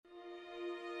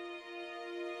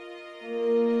We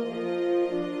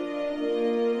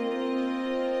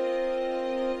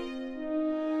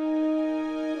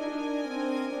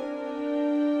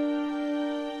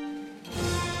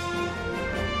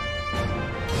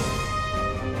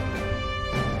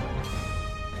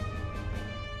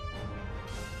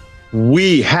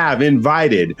have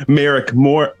invited Merrick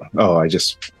Moore.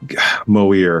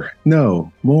 Moyer.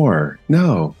 No, more.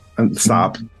 No.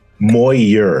 Stop.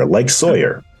 Moyer, like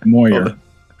Sawyer. Moyer.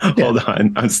 Hold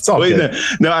on.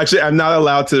 No, actually, I'm not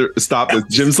allowed to stop this.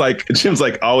 Jim's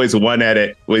like always one at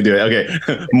it. We do it.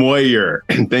 Okay. Moyer.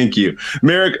 Thank you.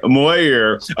 Merrick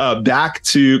Moyer, back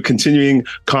to continuing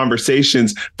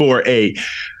conversations for a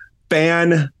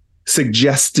fan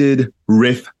suggested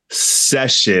riff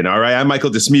session. All right. I'm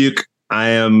Michael Dismuke. I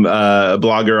am a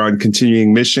blogger on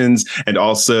Continuing Missions and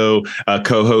also a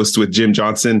co-host with Jim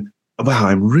Johnson. Wow,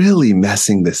 I'm really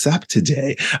messing this up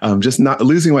today. I'm just not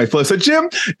losing my flow. So,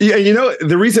 Jim,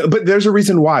 the reason, but there's a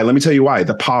reason why. Let me tell you why.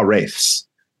 The paw wraiths.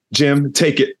 Jim,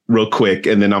 take it real quick,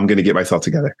 and then I'm going to get myself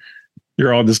together.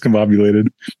 You're all discombobulated.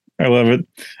 I love it.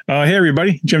 Hey,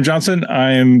 everybody. Jim Johnson.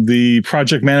 I am the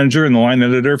project manager and the line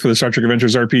editor for the Star Trek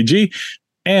Adventures RPG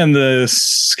and the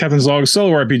Captain's Log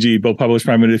solo RPG, both published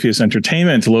by Modiphius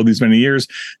Entertainment. To load these many years,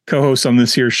 co-host on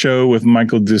this here show with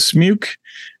Michael Dismuke.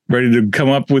 Ready to come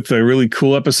up with a really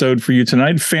cool episode for you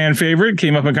tonight. Fan favorite.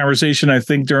 Came up in conversation, I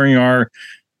think, during our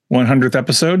 100th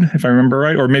episode, if I remember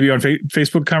right, or maybe on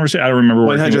Facebook conversation. I don't remember.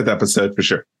 100th episode for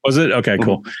sure. Was it? Okay,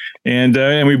 cool. And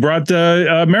we brought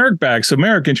Merrick back. So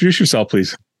Merrick, introduce yourself,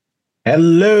 please.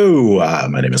 Hello,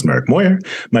 my name is Merrick Moyer.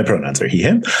 My pronouns are he,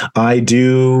 him. I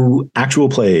do actual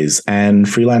plays and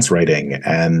freelance writing,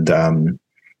 and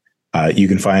you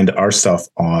can find our stuff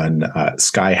on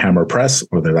Skyhammer Press,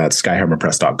 whether that's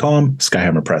skyhammerpress.com,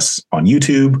 Skyhammer Press on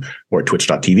YouTube, or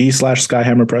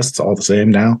twitch.tv/Skyhammer Press. It's all the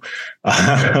same now,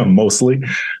 mostly.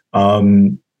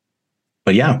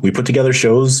 But yeah, we put together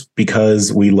shows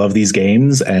because we love these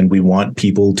games and we want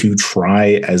people to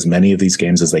try as many of these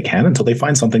games as they can until they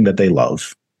find something that they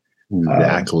love.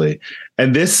 Exactly.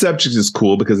 And this subject is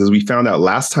cool because, as we found out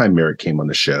last time Merrick came on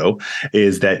the show,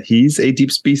 is that he's a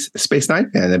Deep Space Nine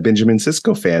fan, a Benjamin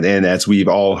Sisko fan. And as we've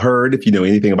all heard, if you know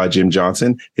anything about Jim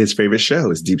Johnson, his favorite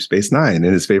show is Deep Space Nine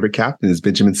and his favorite captain is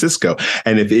Benjamin Sisko.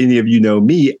 And if any of you know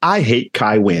me, I hate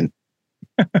Kai Wynn.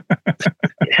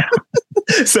 Yeah.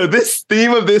 So this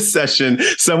theme of this session,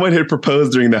 someone had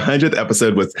proposed during the 100th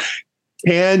episode was,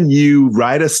 can you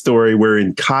write a story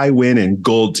wherein Kai Wynn and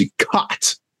Gul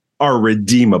Dukat are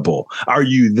redeemable? Are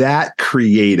you that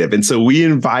creative? And so we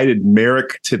invited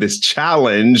Merrick to this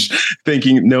challenge,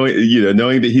 knowing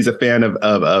that he's a fan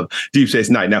of Deep Space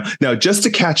Nine. Now, just to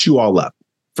catch you all up,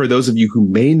 for those of you who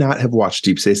may not have watched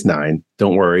Deep Space Nine,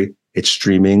 don't worry, it's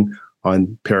streaming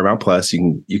on Paramount Plus.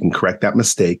 You can correct that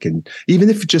mistake. And even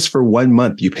if just for 1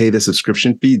 month you pay the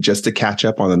subscription fee just to catch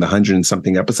up on the 100 and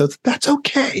something episodes, that's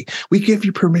okay. We give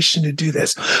you permission to do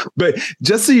this. But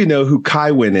just so you know who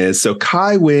Kai Wynn is. So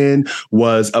Kai Wynn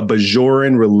was a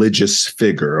Bajoran religious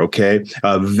figure, okay?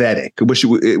 A Vedic.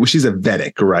 She's a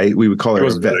Vedic, right? We would call her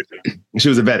a Vedic. She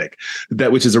was a Vedic,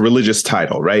 which is a religious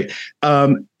title, right?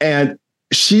 And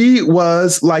she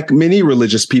was, like many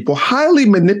religious people, highly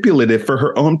manipulative for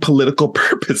her own political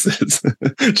purposes.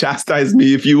 Chastise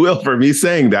me, if you will, for me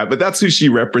saying that, but that's who she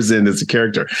represented as a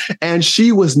character. And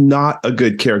she was not a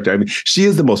good character. I mean, she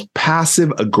is the most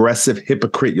passive, aggressive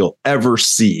hypocrite you'll ever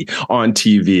see on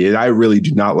TV. And I really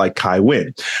do not like Kai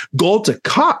Wynn. Gul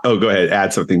Dukat. Oh, go ahead.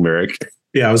 Add something, Merrick.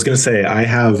 Yeah, I was going to say, I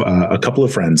have a couple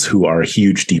of friends who are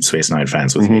huge Deep Space Nine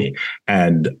fans with me.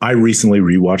 And I recently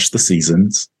rewatched the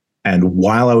seasons. And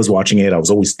while I was watching it, I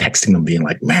was always texting them being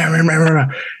like,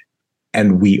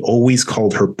 and we always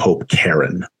called her Pope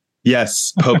Karen.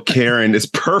 Yes, Pope Karen is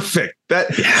perfect.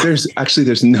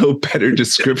 There's no better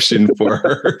description for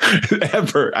her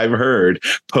ever, I've heard.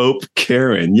 Pope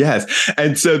Karen, yes.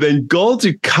 And so then Gul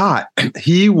Dukat,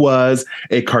 he was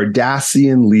a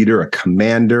Cardassian leader, a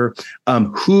commander,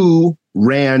 who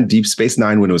ran Deep Space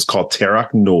Nine when it was called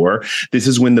Terok Nor. This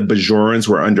is when the Bajorans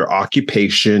were under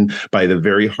occupation by the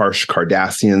very harsh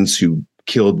Cardassians who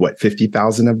killed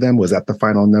 50,000 of them. Was that the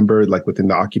final number, like within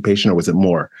the occupation, or was it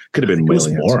more? Could have been millions.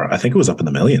 It was more. I think it was up in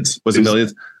the millions. Was it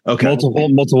millions? Okay.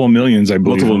 Multiple millions, I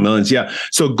believe. Multiple millions, yeah.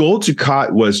 So Gul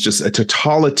Dukat was just a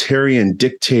totalitarian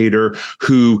dictator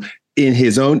who, in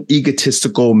his own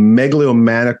egotistical,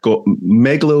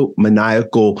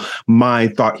 megalomaniacal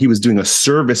mind, thought he was doing a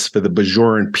service for the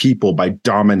Bajoran people by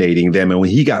dominating them. And when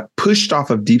he got pushed off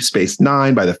of Deep Space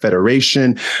Nine by the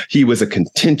Federation, he was a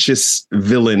contentious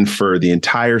villain for the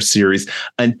entire series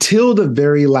until the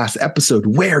very last episode,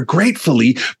 where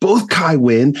gratefully both Kai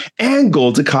Wynn and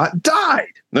Gul Dukat died.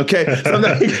 Okay.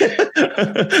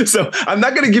 So I'm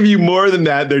not going to give you more than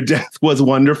that. Their death was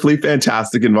wonderfully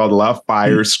fantastic, involved a lot of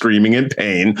fire, screaming, and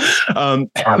pain.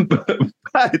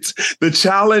 But the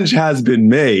challenge has been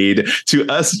made to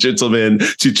us gentlemen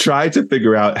to try to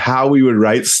figure out how we would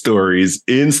write stories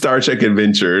in Star Trek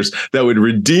Adventures that would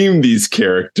redeem these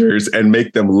characters and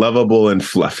make them lovable and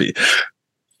fluffy.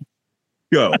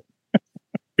 Go.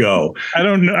 I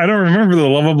don't remember the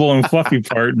lovable and fluffy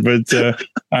part, but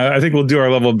I think we'll do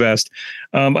our level best.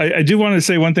 I do want to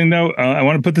say one thing though. I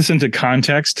want to put this into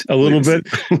context a little bit,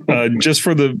 just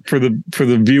for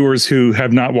the viewers who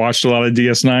have not watched a lot of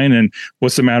DS9. And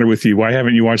what's the matter with you? Why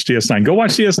haven't you watched DS9? Go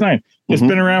watch DS9. It's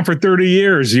been around for 30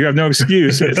 years. You have no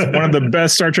excuse. It's one of the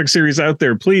best Star Trek series out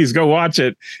there. Please go watch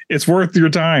it. It's worth your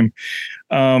time.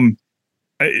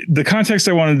 The context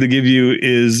I wanted to give you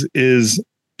is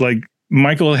like,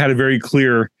 Michael had a very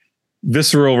clear,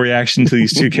 visceral reaction to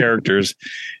these two characters,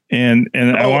 and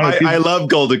I love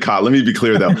Gul Dukat. Let me be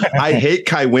clear though. I hate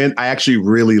Kai Wynn. I actually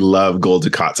really love Gul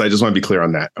Dukat. So I just want to be clear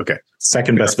on that. Okay.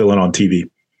 Second best villain on TV.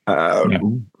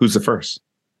 Who's the first?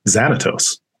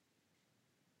 Xanatos.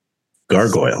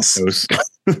 Gargoyles.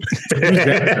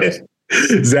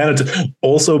 Xanatos,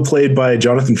 also played by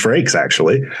Jonathan Frakes,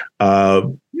 actually,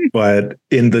 but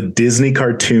in the Disney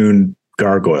cartoon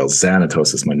Gargoyles,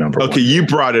 Xanatos is my number one. Okay, you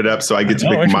brought it up, so I get to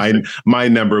pick mine. My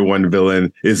number one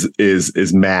villain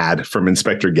is Mad from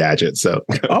Inspector Gadget. So,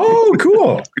 oh,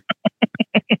 cool.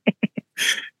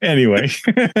 Anyway,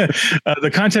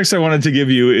 the context I wanted to give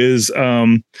you is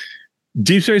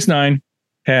Deep Space Nine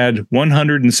had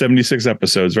 176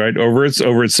 episodes, right? Over its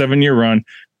 7-year run,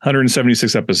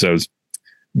 176 episodes.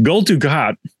 Gul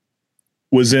Dukat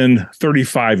was in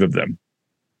 35 of them.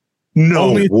 No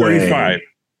Only way.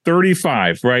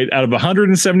 35, right? Out of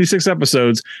 176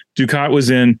 episodes, Dukat was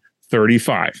in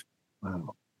 35.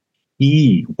 Wow.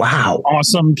 Wow.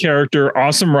 Awesome character,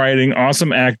 awesome writing,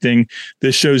 awesome acting.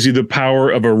 This shows you the power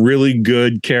of a really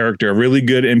good character, a really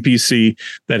good NPC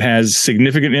that has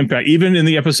significant impact. Even in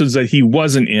the episodes that he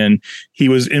wasn't in, he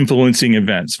was influencing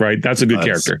events, right? That's a good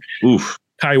character. Oof.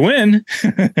 Kai Wynn,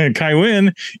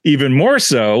 even more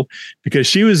so, because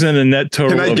she was in a net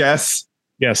total. Can I guess?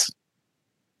 Yes.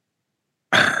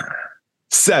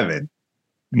 7.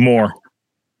 More.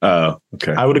 Oh,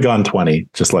 okay. I would have gone 20,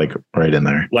 just like right in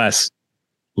there. Less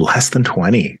than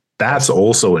 20. That's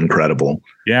also incredible.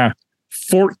 Yeah.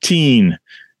 14.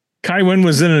 Kai Wynn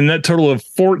was in a net total of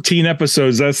 14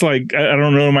 episodes. That's like, I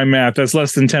don't know my math. That's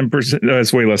less than 10%.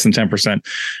 That's way less than 10%.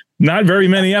 Not very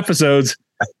many episodes,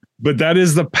 but that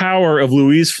is the power of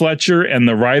Louise Fletcher and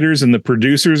the writers and the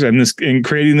producers and in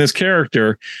creating this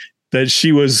character, that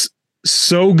she was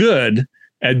so good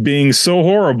at being so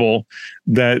horrible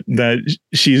that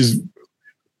she's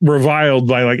reviled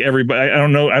by like everybody. I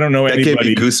don't know anybody. That gave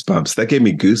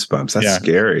me goosebumps. That's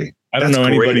scary. I don't know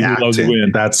anybody who loves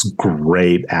Wynn. That's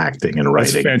great acting and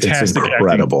writing. That's fantastic. It's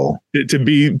incredible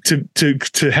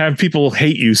to have people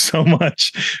hate you so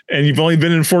much, and you've only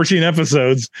been in 14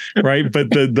 episodes, right?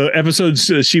 But the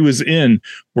episodes she was in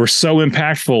were so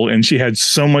impactful, and she had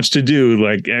so much to do.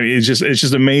 Like it's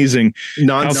just amazing.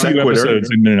 Non sequitur.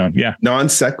 Yeah. Non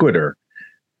sequitur.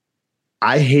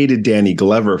 I hated Danny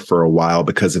Glover for a while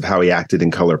because of how he acted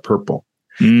in Color Purple.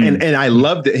 And I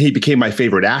loved it. He became my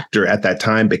favorite actor at that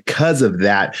time because of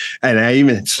that. And I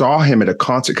even saw him at a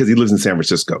concert because he lives in San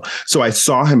Francisco. So I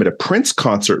saw him at a Prince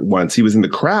concert once. He was in the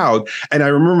crowd. And I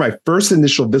remember my first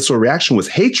initial visceral reaction was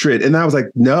hatred. And I was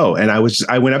like, no. And I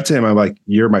went up to him. I'm like,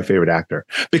 you're my favorite actor,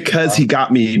 because he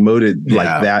got me emoted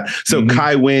like that. So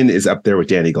Kai Wynn is up there with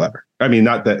Danny Glover. I mean,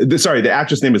 the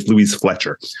actress name is Louise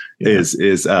Fletcher,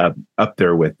 is up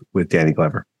there with Danny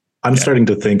Glover. I'm starting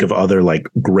to think of other like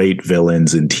great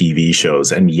villains in TV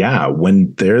shows. And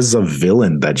when there's a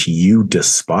villain that you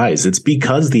despise, it's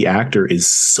because the actor is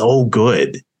so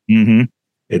good. Mm-hmm.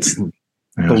 It's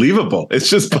believable. It's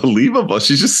just believable.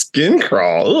 She's just skin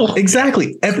crawl. Ugh.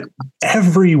 Exactly.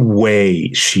 Every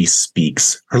way she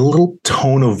speaks, her little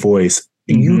tone of voice,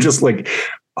 you just like,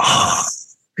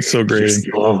 so great.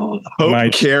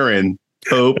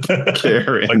 Hope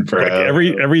Karen, like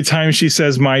every time she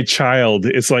says "my child,"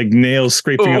 it's like nails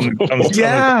scraping on the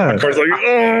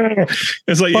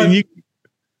it's like and you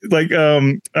like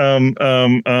oh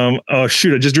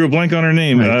shoot, I just drew a blank on her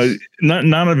name.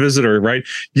 Not a visitor, right?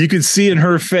 You could see in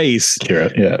her face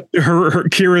Kira, her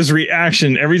Kira's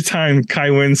reaction every time Kai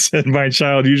Wynn said "my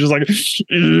child." You're just like,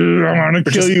 I want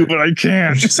to kill you, but I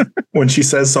can't. When she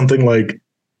says something like,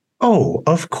 "Oh,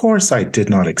 of course I did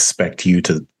not expect you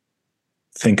to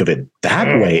think of it that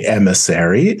way,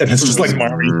 emissary," and it's just like,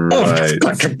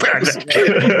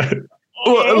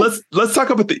 Well, let's talk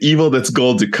about the evil that's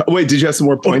Gul Dukat. Wait, did you have some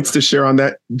more points to share on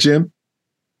that, Jim?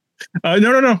 No.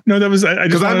 That was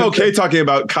because I'm okay talking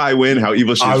about Kai Wynn, how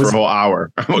evil she is for a whole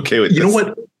hour. I'm okay with this. You know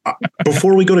what?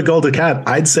 Before we go to Gul Dukat,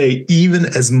 I'd say even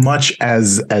as much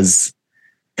as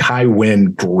Kai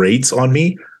Wynn grates on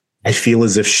me, I feel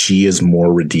as if she is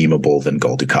more redeemable than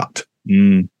Gul Dukat.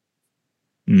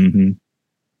 Mm-hmm.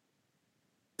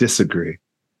 Disagree.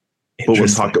 But we'll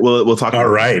talk. We'll talk. All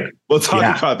right. We'll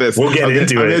talk about this. We'll get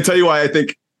into it. I'm going to tell you why I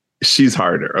think she's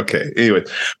harder. Okay. Anyway,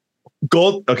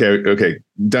 Gold. Okay.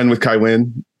 Done with Kai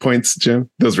Wynn points, Jim.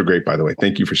 Those were great, by the way.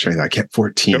 Thank you for sharing that. I kept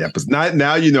 14 episodes.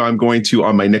 Now I'm going to,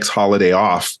 on my next holiday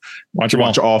off,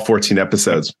 watch all 14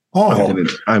 episodes.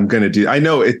 I'm gonna do. I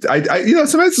know it. I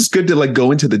sometimes it's good to like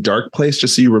go into the dark place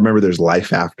just so you remember there's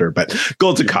life after. But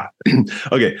Gul Dukat.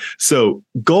 Okay, so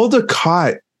Gul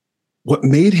Dukat. What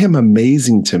made him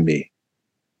amazing to me?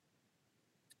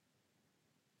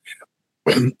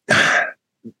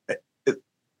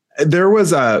 There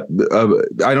was I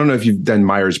don't know if you've done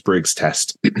Myers-Briggs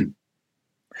test,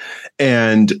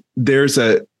 and there's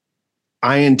a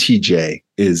INTJ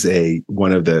is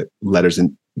one of the letters,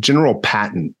 and General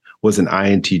Patton was an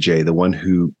INTJ, the one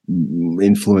who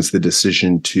influenced the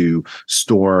decision to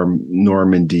storm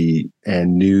Normandy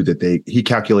and knew that he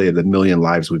calculated that 1 million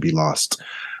lives would be lost.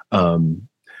 And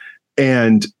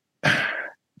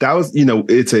that was,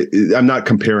 I'm not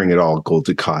comparing at all Gul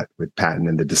Dukat with Patton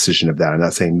and the decision of that. I'm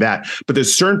not saying that, but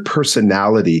there's certain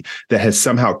personality that has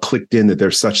somehow clicked in that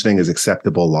there's such thing as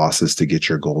acceptable losses to get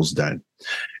your goals done.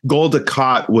 Gul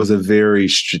Dukat was a very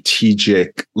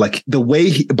strategic, like the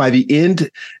way by the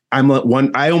end,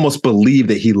 I almost believe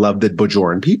that he loved the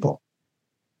Bajoran people.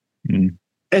 And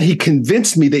he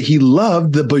convinced me that he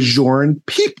loved the Bajoran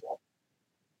people.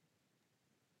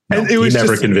 No, and he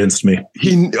never convinced me.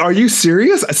 Are you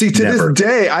serious? See, to this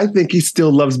day, I think he still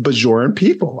loves Bajoran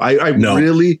people. I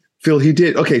really feel he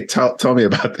did. Okay, tell me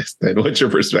about this then. What's your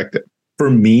perspective? For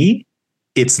me,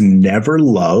 it's never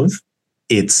love.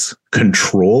 It's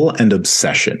control and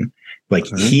obsession. Like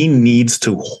he needs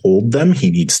to hold them. He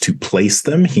needs to place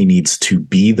them. He needs to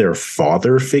be their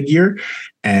father figure.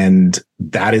 And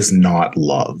that is not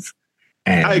love.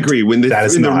 And I agree. When that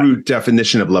is in the root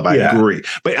definition of love, I agree.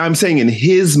 But I'm saying in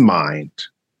his mind,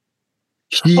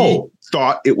 he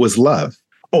thought it was love.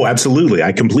 Oh, absolutely.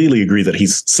 I completely agree that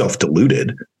he's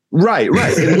self-deluded. Right.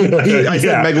 I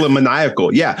said megalomaniacal.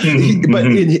 Yeah.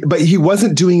 But he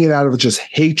wasn't doing it out of just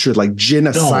hatred, like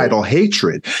genocidal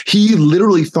hatred. He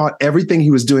literally thought everything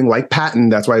he was doing, like Patton,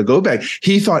 that's why I go back.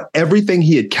 He thought everything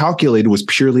he had calculated was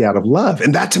purely out of love.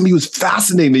 And that to me was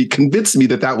fascinating. He convinced me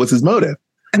that was his motive.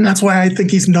 And that's why I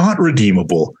think he's not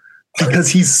redeemable, because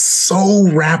he's so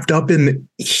wrapped up in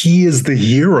he is the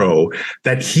hero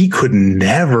that he could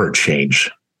never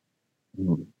change.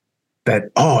 And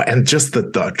just the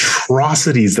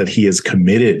atrocities that he has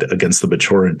committed against the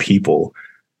Bajoran people.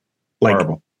 Like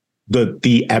horrible.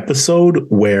 The episode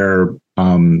where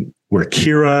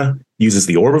Kira uses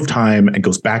the orb of time and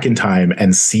goes back in time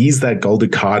and sees that Gul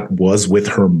Dukat was with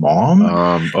her mom.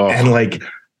 And like,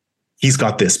 he's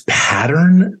got this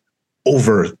pattern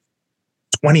over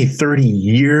 20, 30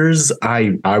 years.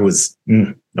 I was,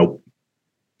 nope.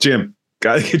 Jim,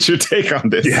 got to get your take on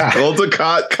this. Yeah. Gul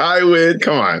Dukat, Kai Wynn,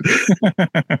 come on.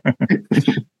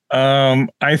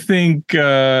 I think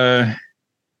I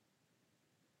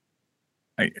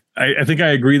think I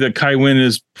agree that Kai Wynn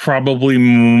is probably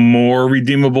more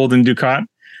redeemable than Dukat.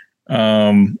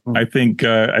 I think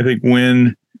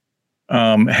Wynn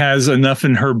has enough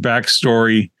in her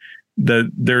backstory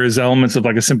that there is elements of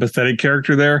like a sympathetic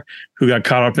character there who got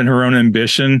caught up in her own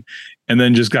ambition and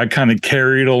then just got kind of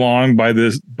carried along by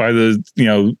the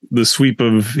sweep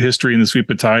of history and the sweep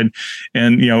of tide.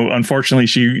 And, unfortunately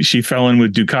she fell in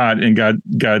with Dukat and got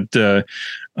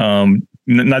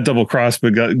not double crossed,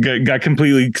 but got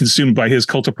completely consumed by his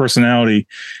cult of personality.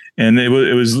 And it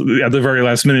was at the very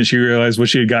last minute, she realized what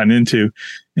she had gotten into.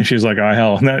 And she was like, oh,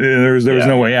 hell, there was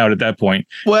no way out at that point.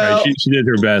 Well, right? She did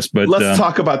her best, but let's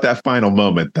talk about that final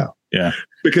moment though. Yeah.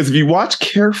 Because if you watch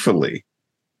carefully,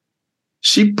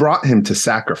 she brought him to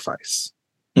sacrifice.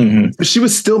 Mm-hmm. She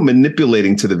was still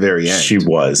manipulating to the very end. She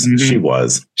was. Mm-hmm. She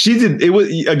was. She did. It was,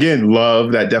 again,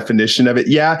 love that definition of it.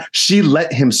 Yeah. She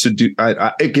let him seduce.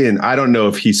 Again, I don't know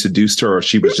if he seduced her or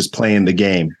she was just playing the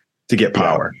game to get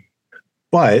power.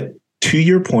 But to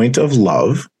your point of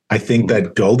love, I think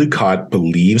that Gul Dukat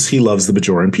believes he loves the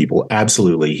Bajoran people.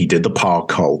 Absolutely. He did the Pa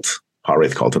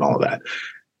Wraith cult and all of that.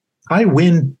 Kai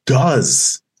Wynn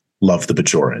does love the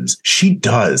Bajorans. She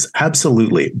does.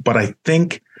 Absolutely. But I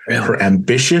think her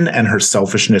ambition and her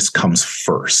selfishness comes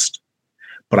first.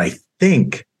 But I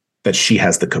think that she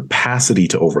has the capacity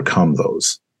to overcome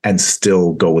those and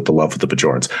still go with the love of the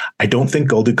Bajorans. I don't think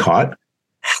Gul Dukat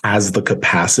has the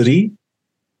capacity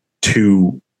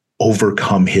to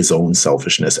overcome his own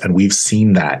selfishness. And we've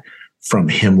seen that from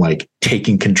him, like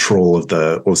taking control of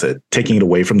taking it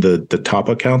away from the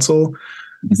Tapa Council,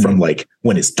 from like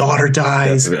when his daughter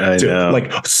dies.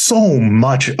 Like so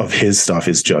much of his stuff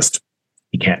is just,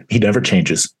 he never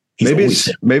changes. Maybe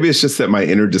it's just that my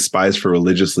inner despise for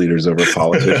religious leaders over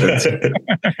politicians.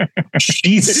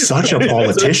 She's such a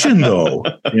politician, though.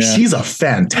 Yeah. She's a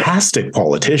fantastic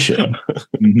politician.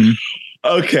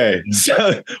 Okay,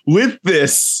 so with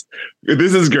this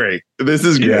is great. This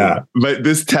is great. Yeah. But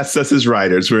this tests us as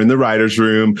writers. We're in the writers'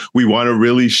 room. We want to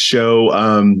really show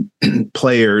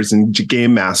players and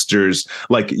game masters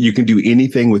like you can do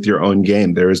anything with your own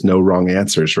game. There is no wrong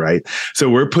answers, right? So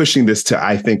we're pushing this to,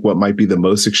 I think, what might be the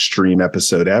most extreme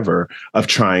episode ever of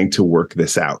trying to work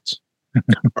this out.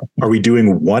 Are we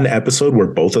doing one episode where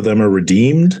both of them are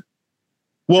redeemed?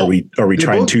 Well, are we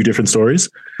trying two different stories?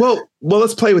 Well,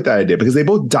 let's play with that idea because they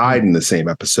both died in the same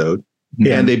episode,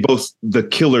 and the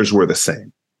killers were the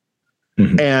same.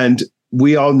 And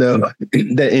we all know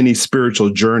that any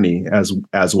spiritual journey, as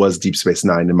was Deep Space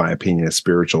Nine, in my opinion, a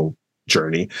spiritual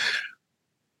journey,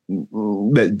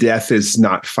 that death is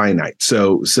not finite.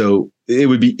 So it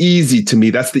would be easy to me.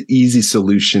 That's the easy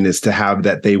solution, is to have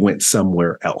that they went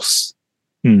somewhere else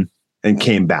and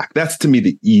came back. That's to me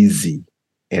the easy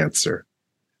answer.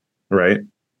 Right?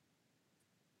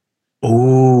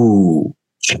 Ooh,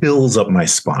 chills up my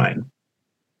spine.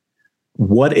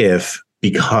 What if,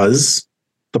 because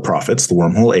the prophets, the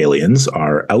wormhole aliens,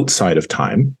 are outside of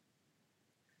time,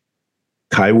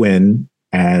 Kai Wynn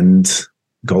and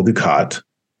Gul Dukat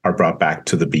are brought back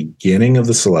to the beginning of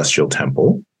the Celestial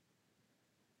Temple,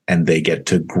 and they get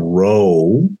to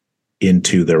grow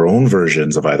into their own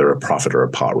versions of either a prophet or a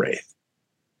Pa Wraith.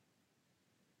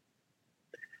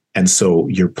 And so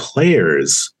your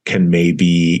players can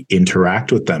maybe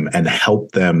interact with them and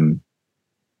help them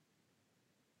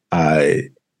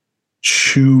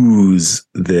choose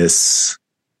this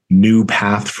new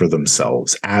path for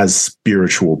themselves as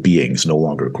spiritual beings, no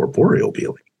longer corporeal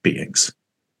beings.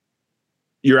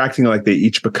 You're acting like they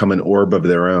each become an orb of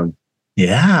their own.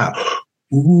 Yeah.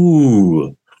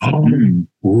 Ooh.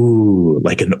 Ooh.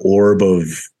 Like an orb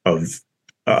of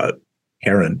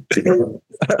Aaron.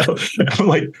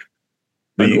 Like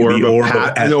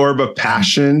an orb of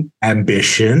passion,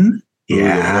 ambition. Yeah,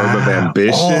 an orb of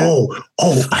ambition.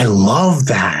 Oh, I love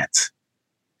that.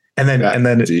 And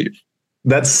then deep.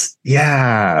 That's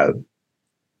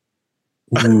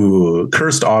Ooh,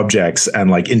 cursed objects and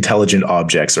like intelligent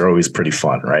objects are always pretty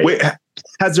fun, right? Wait,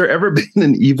 has there ever been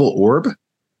an evil orb?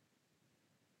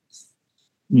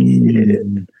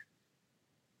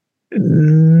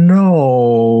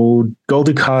 No, Gul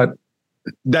Dukat.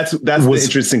 That's the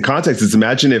interesting context. Is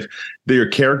imagine if their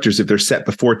characters, if they're set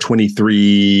before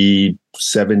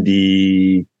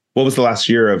 2370. What was the last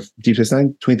year of Deep Space Nine?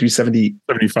 2370.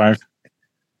 75.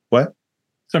 What?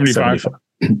 75.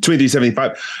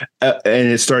 2375. And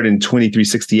it started in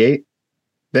 2368.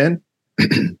 Then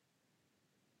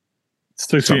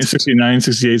 69,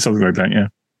 68, something like that. Yeah.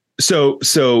 So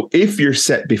if you're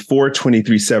set before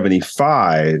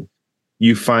 2375,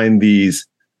 you find these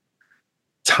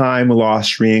time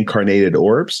lost reincarnated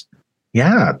orbs.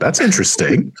 Yeah, that's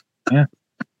interesting. Yeah.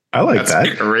 I like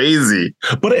that. Crazy.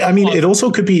 But I mean, it also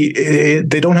could be,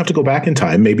 they don't have to go back in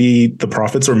time. Maybe the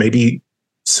prophets, or maybe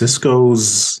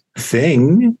Sisko's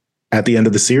thing at the end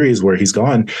of the series where he's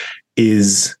gone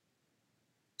is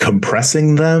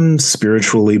compressing them,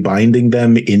 spiritually binding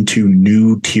them into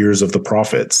new tiers of the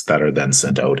prophets that are then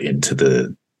sent out into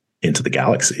the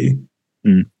galaxy.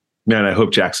 Man, I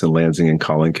hope Jackson Lansing and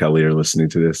Colin Kelly are listening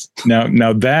to this.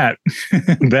 Now that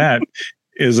that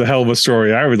is a hell of a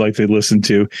story I would like to listen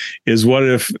to. Is what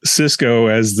if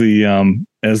Sisko, as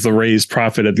the raised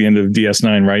prophet at the end of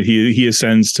DS9, right? He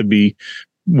ascends to be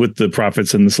with the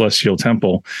prophets in the Celestial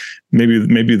Temple.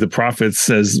 Maybe the prophets,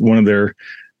 as one of their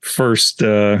first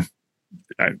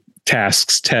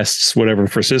tests, whatever,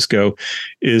 for Sisko,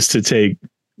 is to take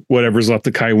whatever's left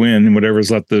of Kai Wynn and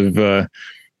whatever's left of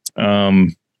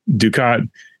Dukat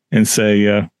and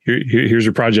say, here's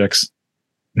your projects.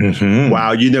 Mm-hmm.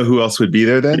 Wow. You know who else would be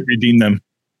there then? Redeem them.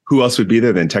 Who else would be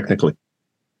there then, technically?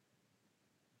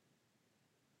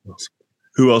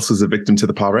 Who else was a victim to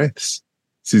the Pa Wraiths?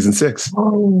 Season 6.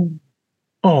 You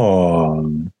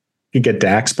get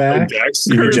Dax back. You get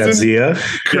Jadzia.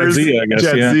 Jadzia, I guess.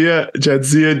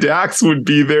 Jadzia Dax would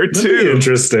be there too. That'd be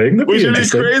interesting. Which would be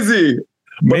crazy.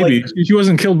 Maybe she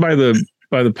wasn't killed by the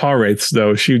Pa Wraiths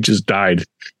though. She just died.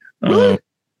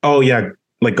 Oh yeah,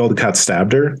 like Gul Dukat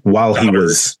stabbed her while he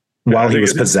was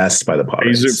possessed by the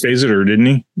pirates. Phased her, didn't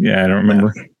he? Yeah, I don't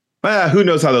remember. Who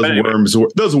knows how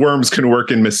those worms can work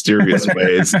in mysterious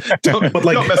ways. Don't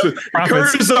mess with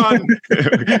Curzon.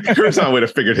 Curzon would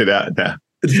have figured it out. Nah.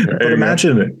 But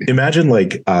imagine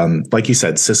like you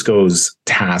said, Cisco's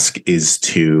task is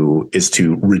to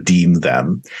redeem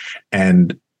them,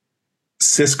 and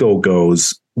Cisco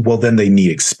goes, well, then they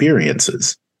need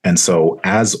experiences. And so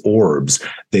as orbs,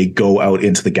 they go out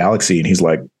into the galaxy, and he's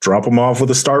like, drop them off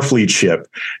with a Starfleet ship.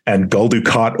 And Gul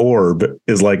Dukat orb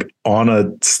is like on a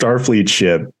Starfleet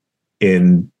ship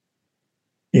in,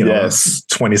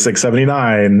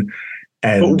 2679.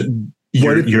 And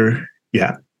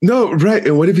No, right.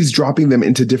 And what if he's dropping them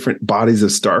into different bodies of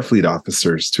Starfleet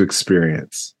officers to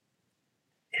experience?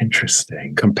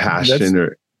 Interesting.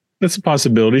 Compassion. That's a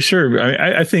possibility. Sure.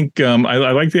 I think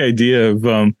I like the idea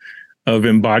of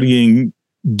embodying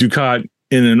Dukat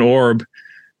in an orb,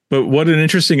 but what an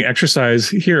interesting exercise.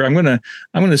 Here, I'm gonna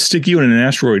stick you in an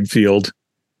asteroid field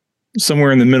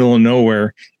somewhere in the middle of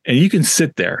nowhere, and you can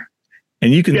sit there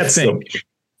and you can think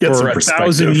for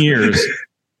 1,000 years.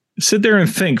 Sit there and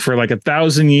think for like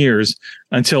 1,000 years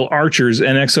until Archer's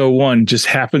NX-01 just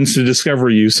happens to discover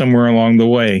you somewhere along the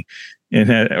way, and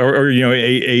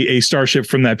a starship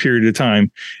from that period of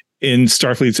time in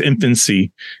Starfleet's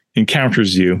infancy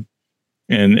encounters you.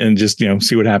 And just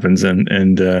see what happens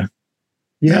where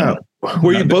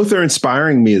you both are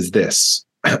inspiring me is this.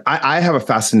 I have a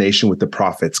fascination with the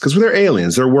prophets because they're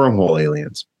aliens, they're wormhole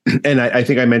aliens, and I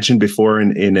think I mentioned before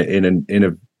in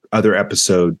a other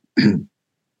episode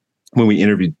when we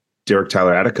interviewed Derek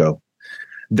Tyler Attico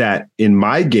that in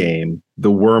my game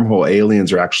the wormhole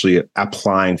aliens are actually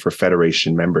applying for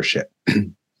Federation membership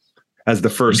as the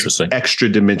first extra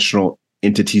dimensional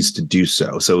entities to do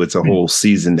so. So it's a whole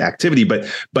seasoned activity, but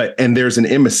there's an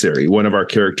emissary. One of our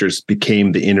characters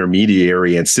became the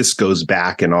intermediary, and Cisco's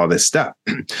back and all this stuff.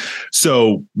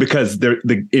 So because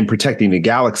in protecting the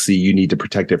galaxy, you need to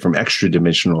protect it from extra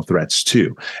dimensional threats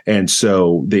too. And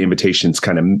so the invitations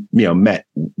kind of, met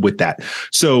with that.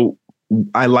 So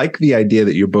I like the idea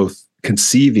that you're both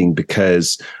conceiving,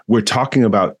 because we're talking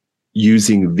about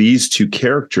using these two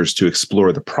characters to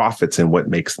explore the prophets and what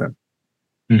makes them.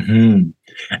 Mm-hmm.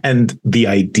 And the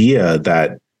idea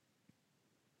that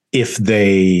if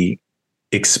they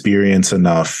experience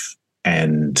enough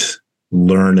and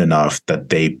learn enough, that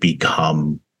they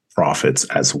become prophets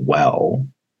as well.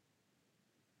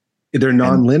 They're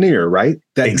non-linear, right?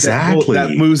 Exactly.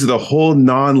 That moves the whole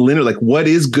non-linear. Like, what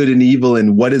is good and evil,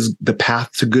 and what is the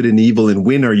path to good and evil, and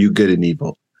when are you good and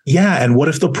evil? Yeah, and what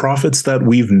if the prophets that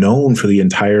we've known for the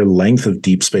entire length of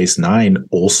Deep Space Nine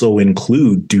also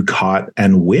include Dukat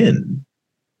and Wynn?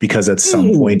 Because at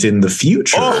some point in the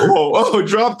future... Oh,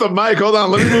 drop the mic. Hold on,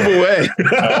 let me move away.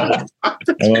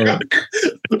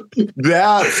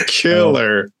 That's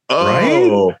killer.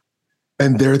 Right?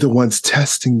 And they're the ones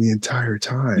testing the entire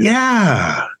time.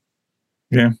 Yeah.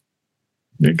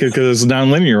 Because it's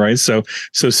non-linear, right? So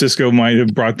Cisco might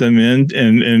have brought them in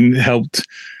and helped...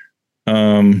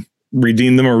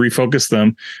 redeem them or refocus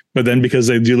them, but then because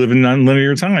they do live in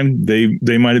non-linear time,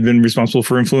 they might have been responsible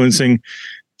for influeing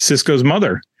Cisco's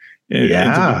mother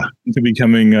into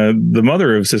becoming the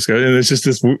mother of Cisco. And it's just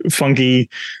this funky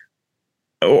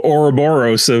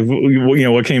Ouroboros of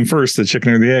what came first, the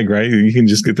chicken or the egg, right? You can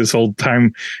just get this whole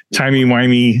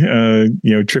timey-wimey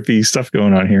trippy stuff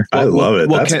going on here. I love it.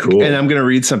 That's cool. And I'm going to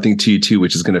read something to you too,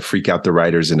 which is going to freak out the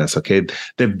writers in us. Okay,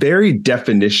 the very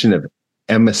definition of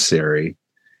emissary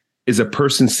is a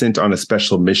person sent on a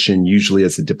special mission, usually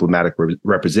as a diplomatic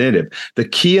representative. The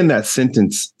key in that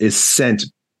sentence is sent.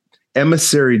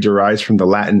 Emissary derives from the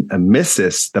Latin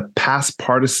emissus, the past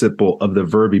participle of the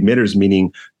verb emitters,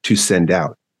 meaning to send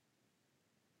out.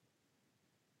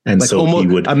 And like, so almost,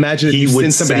 he would imagine if you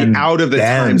send somebody out of the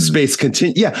time-space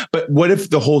continuum. Yeah, but what if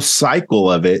the whole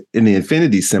cycle of it in the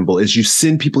infinity symbol is you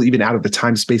send people even out of the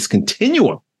time-space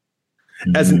continuum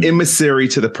as an emissary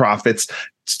to the prophets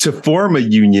to form a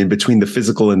union between the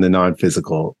physical and the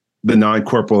non-physical, the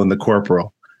non-corporal and the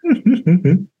corporal.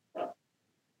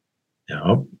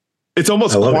 It's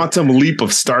almost quantum leap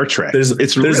of Star Trek.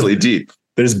 It's really deep.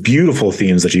 There's beautiful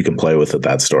themes that you can play with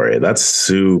that story. That's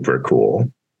super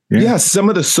cool. Yeah, some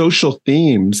of the social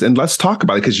themes, and let's talk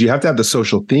about it because you have to have the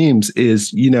social themes,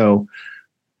 is,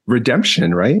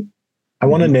 redemption, right? I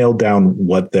want to nail down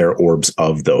what they're orbs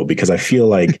of, though, because I feel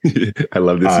like I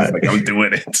love this. It's like I'm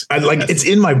doing it. It's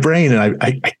in my brain,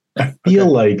 and I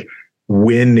feel like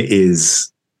Wynn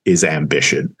is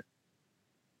ambition,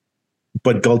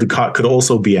 but Gul Dukat could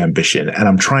also be ambition, and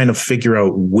I'm trying to figure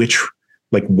out which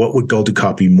Like, what would Gul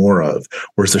Dukat be more of?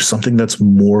 Or is there something that's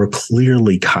more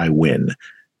clearly Kai Wynn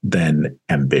than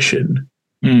ambition?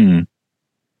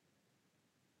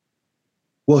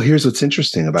 Well, here's what's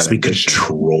interesting about ambition.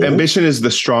 Control. Ambition is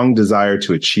the strong desire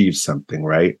to achieve something,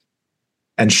 right?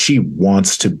 And she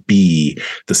wants to be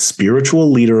the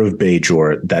spiritual leader of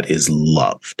Bajor that is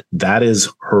loved. That is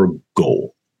her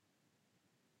goal.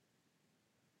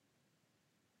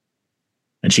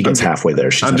 And she gets halfway there.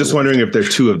 I'm just wondering if they're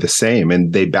two of the same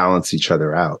and they balance each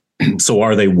other out. So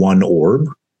are they one orb?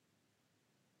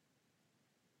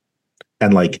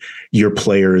 And like your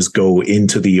players go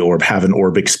into the orb, have an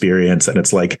orb experience, and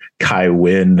it's like Kai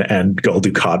Wynn and Gul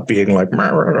Dukat being like,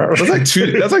 that's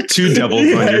like two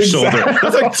devils on your shoulder.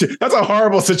 That's a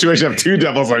horrible situation to have two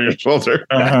devils on your shoulder.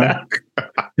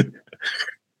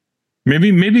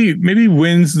 Maybe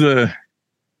Wynn's the.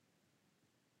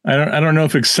 I don't know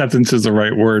if acceptance is the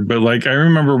right word, but like I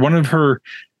remember one of her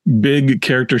big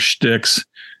character shticks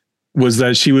was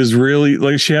that she was really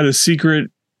like she had a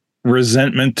secret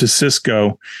resentment to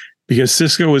Sisko because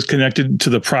Sisko was connected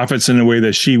to the prophets in a way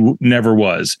that she never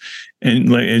was,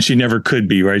 and she never could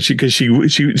be, right? Because she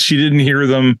didn't hear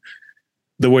them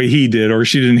the way he did, or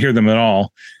she didn't hear them at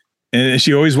all, and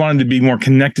she always wanted to be more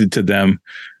connected to them.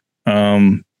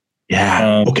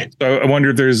 Okay. So I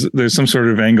wonder if there's some sort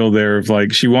of angle there of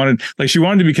like she wanted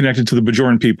to be connected to the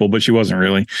Bajoran people, but she wasn't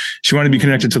really. She wanted to be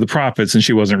connected to the prophets, and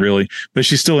she wasn't really. But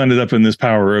she still ended up in this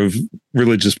power of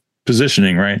religious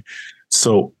positioning, right?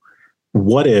 So,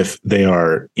 what if they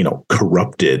are,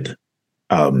 corrupted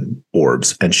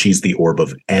orbs, and she's the orb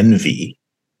of envy,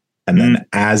 and then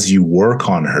as you work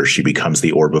on her, she becomes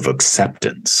the orb of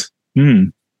acceptance.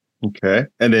 Okay.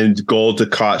 And then Gul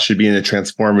Dukat should be in a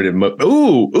transformative mode.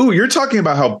 Ooh, you're talking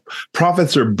about how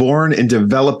prophets are born and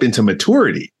develop into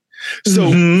maturity.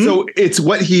 So it's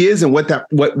what he is and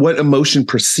what emotion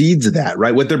precedes that,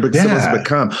 right? What they're supposed to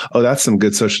become. Oh, that's some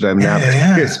good social dynamics.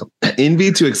 Okay, so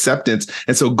envy to acceptance.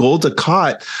 And so Gul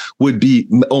Dukat would be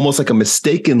almost like a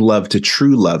mistaken love to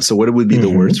true love. So what would be the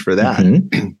words for that?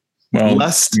 Well,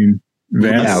 lust.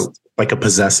 Like a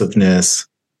possessiveness.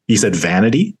 You said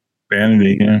vanity?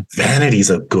 Vanity, yeah. Vanity's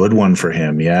a good one for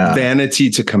him, yeah. Vanity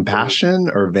to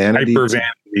compassion or vanity? Hyper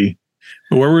vanity.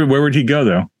 Where would he go,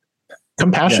 though?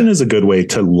 Compassion is a good way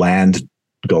to land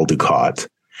Gul Dukat,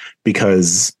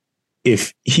 because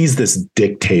if he's this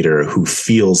dictator who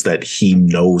feels that he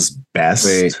knows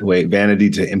best. Wait, vanity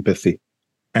to empathy.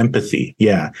 Empathy,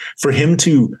 yeah. For him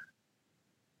to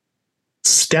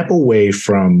step away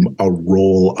from a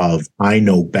role of I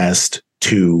know best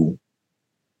to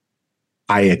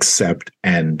I accept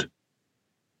and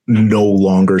no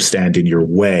longer stand in your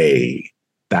way,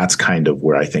 that's kind of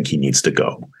where I think he needs to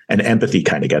go. And empathy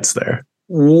kind of gets there.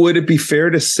 Would it be fair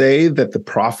to say that the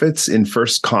prophets in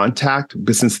First Contact,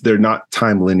 but since they're not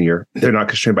time linear, they're not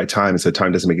constrained by time, so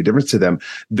time doesn't make a difference to them,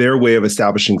 their way of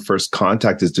establishing First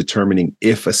Contact is determining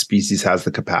if a species has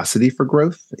the capacity for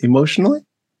growth emotionally?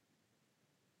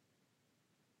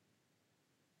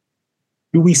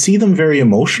 We see them very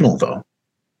emotional, though.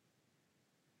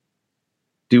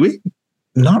 Do we?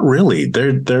 Not really.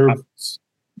 They're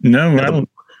no. I don't.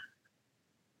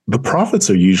 The prophets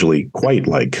are usually quite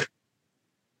like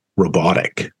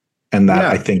robotic, and that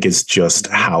I think is just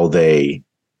how they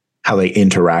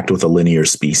interact with a linear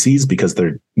species, because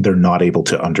they're not able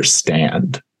to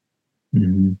understand.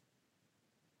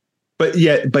 But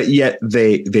yet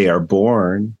they are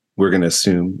born. We're going to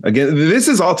assume again. This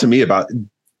is all to me about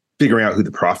figuring out who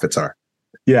the prophets are.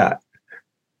 Yeah.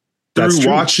 Through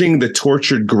watching the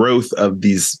tortured growth of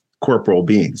these corporal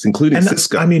beings, including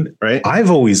Sisko. I mean, right? I've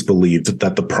always believed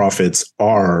that the prophets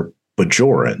are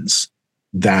Bajorans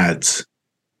that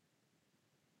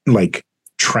like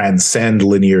transcend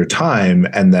linear time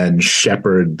and then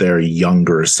shepherd their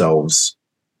younger selves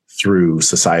through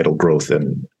societal growth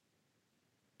and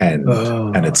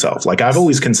itself. Like I've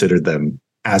always considered them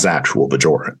as actual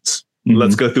Bajorans.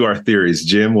 Let's go through our theories.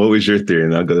 Jim, what was your theory?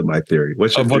 And I'll go to my theory.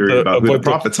 What's your theory about who the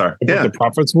prophets are? What the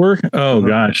prophets were? Oh,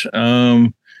 gosh.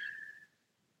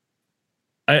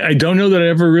 I don't know that I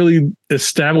ever really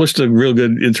established a real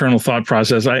good internal thought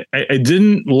process. I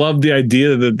didn't love the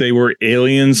idea that they were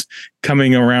aliens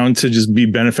coming around to just be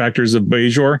benefactors of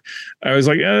Bajor. I was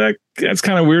like, that's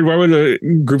kind of weird. Why would a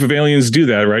group of aliens do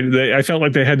that, right? I felt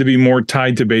like they had to be more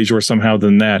tied to Bajor somehow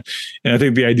than that. And I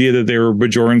think the idea that they were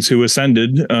Bajorans who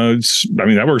ascended,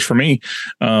 that works for me.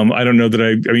 I don't know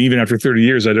that even after 30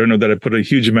 years, I don't know that I put a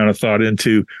huge amount of thought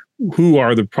into who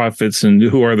are the prophets and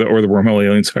who are the wormhole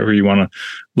aliens, however you want to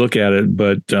look at it.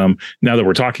 But now that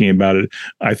we're talking about it,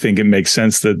 I think it makes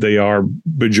sense that they are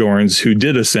Bajorans who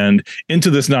did ascend into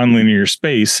this nonlinear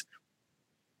space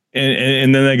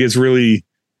and then that gets really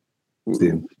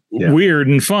weird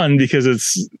and fun because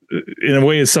it's in a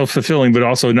way it's self-fulfilling, but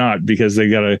also not, because they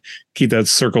got to keep that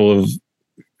circle of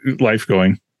life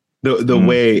going. The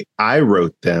way I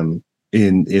wrote them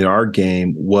in our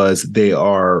game was they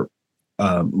are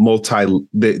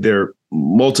they're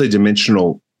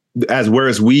multi-dimensional,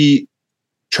 whereas we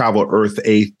travel Earth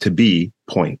A to B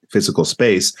point, physical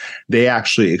space, they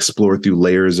actually explore through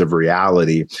layers of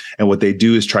reality. And what they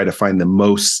do is try to find the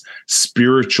most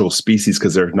spiritual species,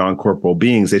 because they're non-corporeal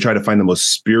beings. They try to find the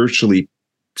most spiritually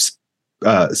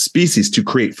species to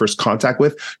create first contact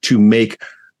with, to make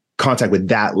contact with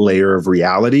that layer of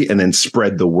reality, and then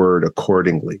spread the word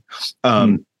accordingly.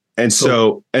 And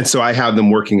so I have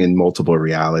them working in multiple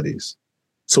realities.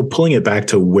 So pulling it back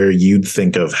to where you'd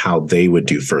think of how they would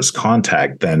do first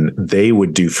contact, then they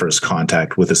would do first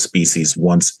contact with a species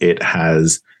once it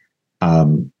has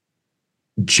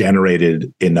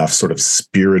generated enough sort of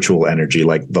spiritual energy,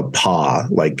 like the paw,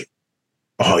 like,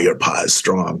 oh, your paw is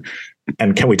strong.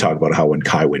 And can we talk about how when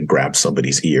Kaiwin grabs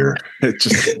somebody's ear,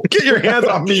 just get your hands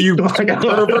off me, you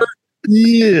pervert.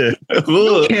 Yeah.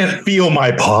 You can't feel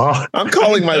my paw. I'm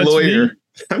calling my lawyer.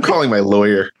 I'm calling my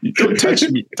lawyer. Don't touch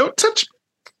me. Don't touch me.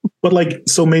 But like,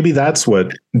 so maybe that's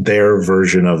what their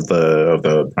version of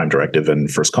the Prime Directive and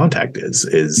First Contact is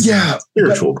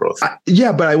spiritual growth.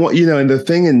 But I want, and the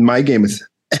thing in my game is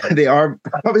they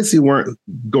obviously weren't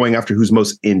going after who's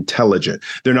most intelligent.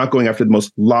 They're not going after the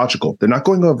most logical. They're not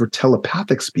going over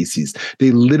telepathic species. They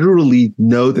literally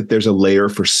know that there's a layer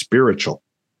for spiritual.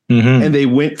 Mm-hmm. And they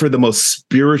went for the most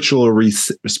spiritually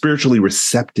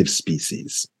receptive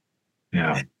species.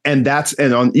 Yeah. And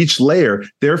on each layer,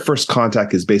 their first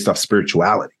contact is based off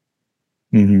spirituality.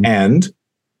 Mm-hmm. And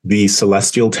the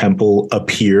celestial temple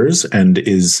appears and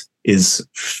is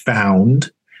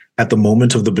found at the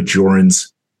moment of the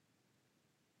Bajorans'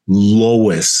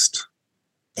 lowest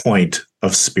point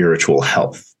of spiritual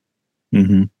health.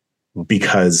 Mm-hmm.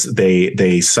 Because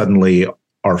they suddenly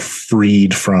are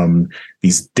freed from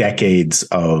these decades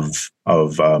of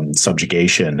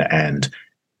subjugation, and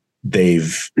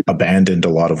they've abandoned a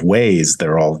lot of ways.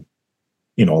 They're all,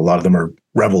 a lot of them are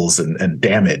rebels and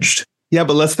damaged. Yeah,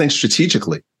 but let's think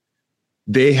strategically.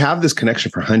 They have this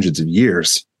connection for hundreds of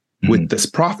years with the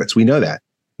prophets. We know that.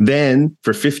 Then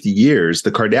for 50 years,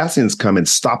 the Cardassians come and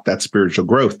stop that spiritual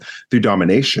growth through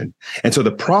domination. And so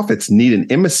the prophets need an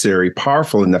emissary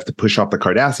powerful enough to push off the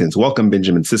Cardassians. Welcome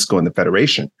Benjamin Sisko and the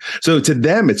Federation. So to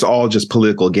them, it's all just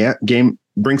political game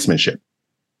brinksmanship.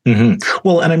 Mm-hmm.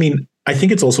 Well, and I mean, I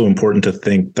think it's also important to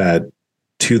think that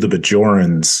to the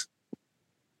Bajorans,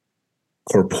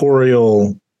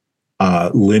 corporeal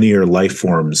linear life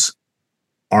forms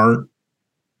aren't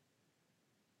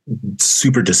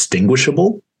super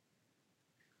distinguishable.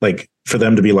 Like for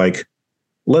them to be like,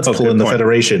 let's pull in the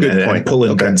Federation and pull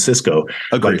in Ben Sisko.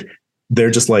 Agreed. Like, they're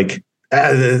just like,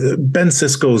 Ben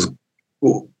Sisko's,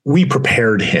 we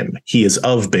prepared him. He is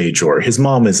of Bajor. His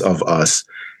mom is of us.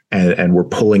 And we're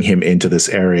pulling him into this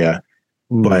area.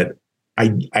 But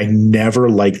I never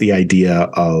like the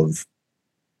idea of,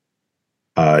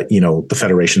 the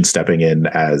Federation stepping in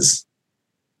as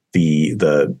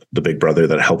the big brother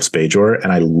that helps Bajor.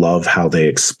 And I love how they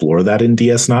explore that in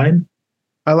DS9.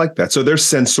 I like that. So their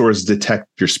sensors detect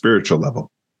your spiritual level.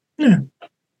 Yeah.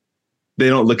 They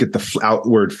don't look at the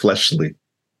outward fleshly.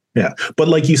 Yeah. But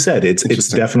like you said, it's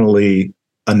definitely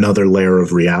another layer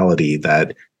of reality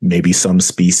that maybe some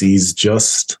species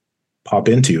just pop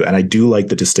into. And I do like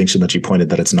the distinction that you pointed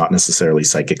that it's not necessarily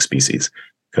psychic species,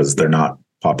 because they're not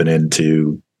popping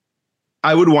into.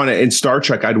 I would want it in Star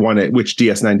Trek. I'd want it, which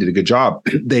DS9 did a good job.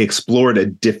 They explored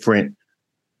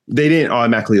they didn't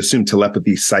automatically assume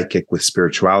telepathy psychic with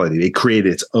spirituality. They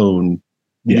created its own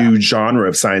new genre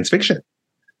of science fiction.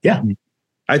 Yeah.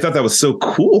 I thought that was so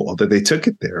cool that they took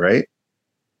it there. Right.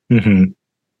 Mm-hmm.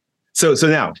 So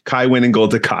now Kaiwin and Gul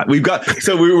Dukat.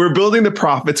 We're building the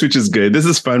prophets, which is good. This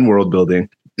is fun world building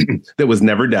that was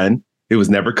never done. It was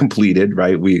never completed,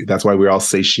 right? That's why we all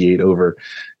satiate over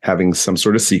having some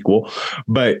sort of sequel.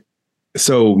 But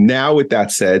so now with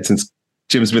that said, since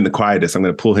Jim's been the quietest, I'm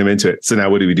going to pull him into it. So now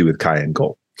what do we do with Kai and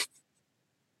Gul?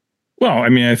 Well, I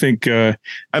mean, I think... and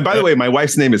by the way, my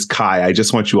wife's name is Kai. I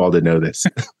just want you all to know this.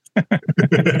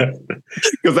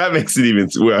 Because that makes it even...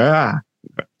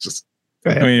 just...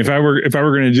 I mean, if I were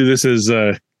going to do this as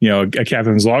a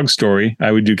Captain's Log story,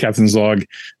 I would do Captain's Log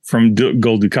from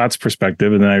Gul Dukat's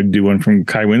perspective, and then I would do one from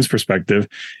Kaiwin's perspective,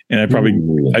 and I'd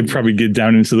probably get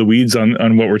down into the weeds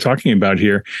on what we're talking about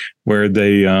here, where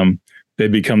they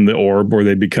become the orb or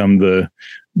they become the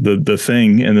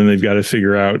thing, and then they've got to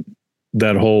figure out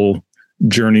that whole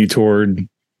journey toward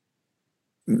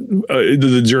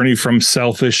the journey from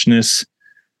selfishness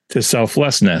to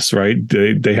selflessness, right?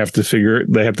 They have to figure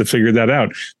that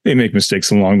out. They make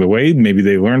mistakes along the way. Maybe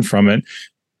they learn from it.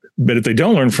 But if they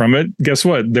don't learn from it, guess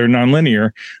what? They're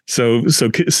nonlinear. So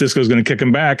Cisco's going to kick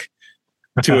them back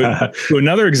to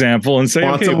another example and say,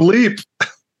 "Quantum leap."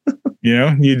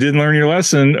 You didn't learn your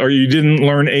lesson, or you didn't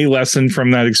learn a lesson from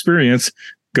that experience.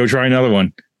 Go try another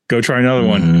one.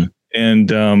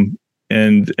 one.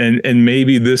 And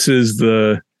maybe this is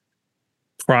the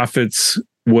prophet's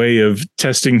way of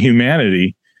testing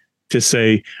humanity to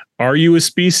say, are you a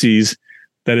species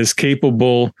that is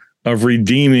capable of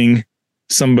redeeming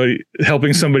somebody,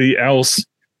 helping somebody else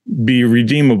be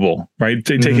redeemable, right?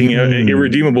 Taking an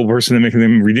irredeemable person and making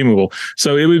them redeemable.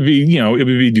 So it would be,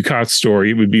 Ducat's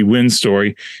story. It would be Wynn's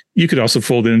story. You could also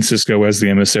fold in Cisco as the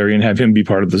emissary and have him be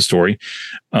part of the story.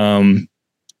 And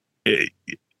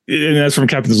that's from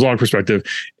Captain's Log perspective.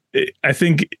 I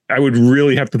think I would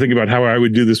really have to think about how I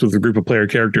would do this with a group of player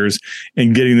characters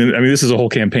and getting them. I mean, this is a whole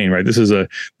campaign, right? This is a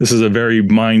very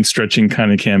mind stretching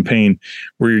kind of campaign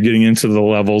where you're getting into the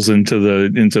levels, into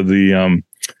the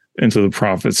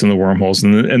prophets and the wormholes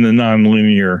and the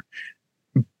non-linear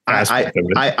aspect of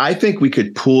it. I think we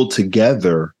could pull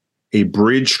together a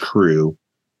bridge crew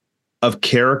of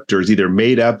characters, either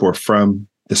made up or from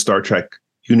the Star Trek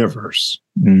universe,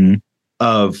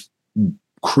 of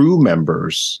crew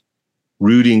members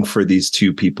rooting for these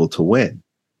two people to win.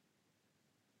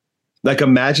 Like,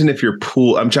 imagine if your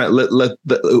pool, I'm trying let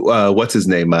what's his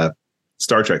name?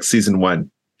 Star Trek season 1,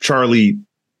 Charlie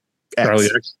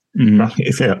X.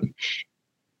 Yeah.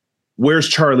 Where's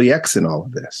Charlie X in all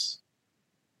of this?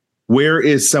 Where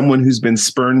is someone who's been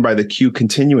spurned by the Q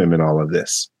continuum in all of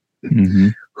this?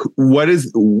 What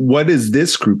is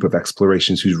this group of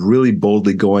explorations who's really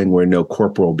boldly going where no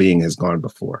corporal being has gone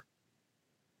before?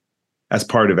 As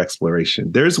part of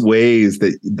exploration, there's ways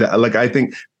that like, I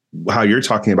think how you're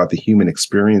talking about the human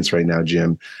experience right now,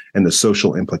 Jim, and the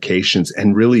social implications,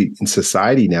 and really in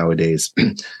society nowadays,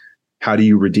 how do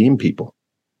you redeem people?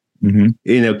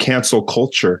 Cancel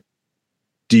culture.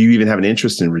 Do you even have an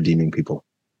interest in redeeming people?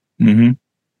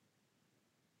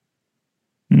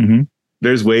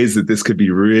 There's ways that this could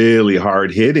be really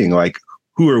hard hitting. Like,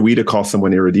 who are we to call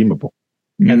someone irredeemable?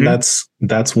 And that's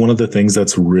one of the things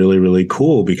that's really, really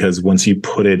cool, because once you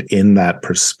put it in that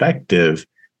perspective,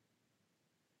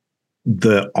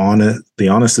 the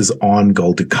onus is on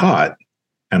Gul Dukat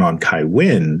and on Kai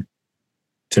Wynn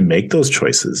to make those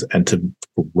choices and to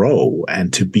grow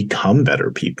and to become better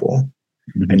people.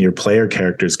 And your player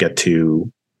characters get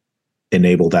to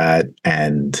enable that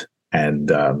and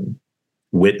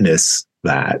witness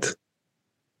that.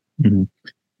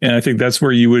 And I think that's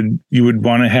where you would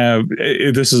want to have,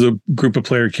 if this is a group of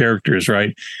player characters,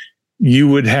 right? You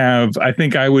would have, I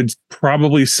think I would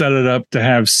probably set it up to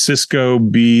have Cisco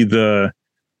be the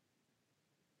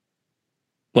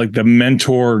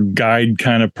mentor guide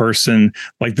kind of person,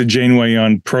 like the Janeway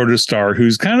on Protostar,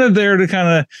 who's kind of there to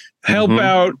kind of help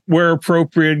out where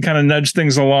appropriate, kind of nudge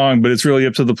things along, but it's really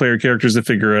up to the player characters to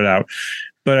figure it out.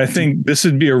 But I think this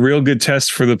would be a real good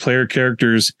test for the player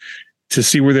characters to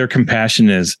see where their compassion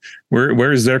is.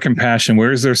 Where is their compassion?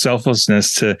 Where is their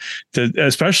selflessness to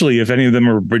especially if any of them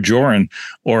are Bajoran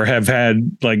or have had,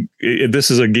 like, if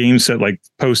this is a game set like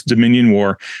post Dominion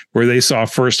War, where they saw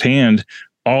firsthand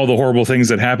all the horrible things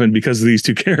that happened because of these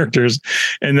two characters.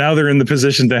 And now they're in the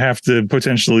position to have to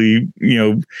potentially,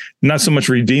 not so much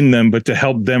redeem them, but to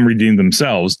help them redeem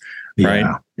themselves. Right.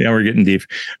 Yeah, we're getting deep.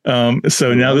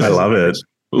 So now I love it.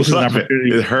 This is an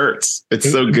opportunity. It hurts. It's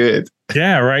so good.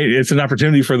 Yeah, right. It's an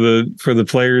opportunity for the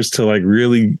players to, like,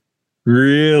 really,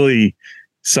 really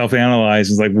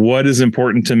self-analyze. It's like, what is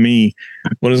important to me?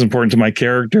 What is important to my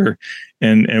character?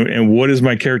 And what is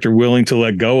my character willing to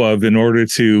let go of in order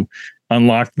to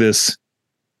unlock this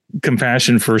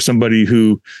compassion for somebody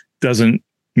who doesn't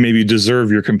maybe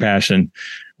deserve your compassion,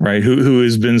 right? Who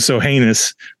has been so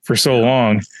heinous for so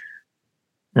long.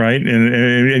 Right.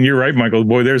 And you're right, Michael.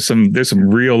 Boy, there's some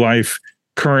real life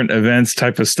current events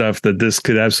type of stuff that this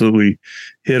could absolutely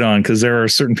hit on, because there are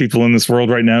certain people in this world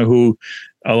right now who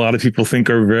a lot of people think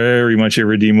are very much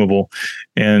irredeemable.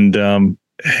 And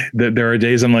there are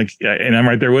days I'm like, and I'm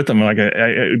right there with them. I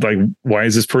like, why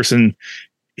is this person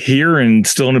here and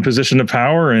still in a position of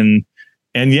power? And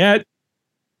yet,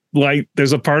 like,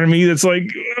 there's a part of me that's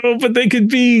like, oh, but they could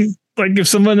be, like, if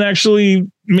someone actually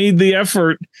made the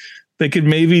effort, they could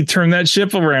maybe turn that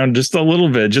ship around just a little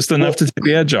bit, just enough to take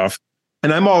the edge off.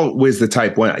 And I'm always the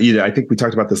type one, I think we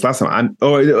talked about this last time.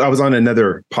 I was on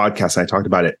another podcast and I talked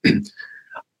about it.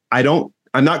 I don't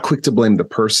I'm not quick to blame the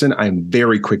person. I'm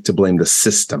very quick to blame the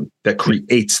system that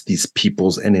creates these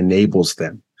peoples and enables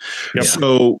them.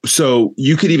 Yep. So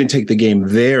you could even take the game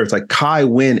there. It's like Kai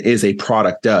Wynn is a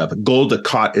product of, Gul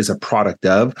Dukat is a product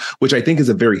of, which I think is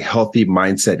a very healthy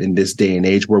mindset in this day and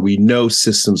age where we know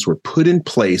systems were put in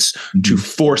place to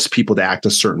force people to act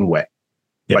a certain way.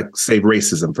 Like, say,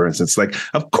 racism, for instance. Like,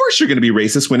 of course you're going to be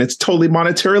racist when it's totally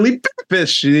monetarily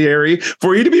beneficiary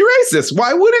for you to be racist.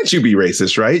 Why wouldn't you be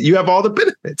racist, right? You have all the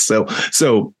benefits. So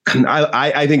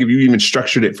I think if you even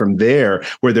structured it from there,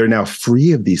 where they're now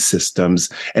free of these systems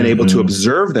and able to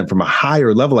observe them from a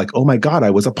higher level, like, oh my God, I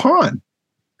was a pawn.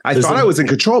 I thought I was in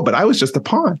control, but I was just a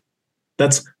pawn.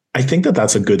 I think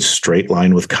that's a good straight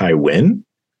line with Kai Wynn.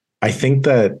 I think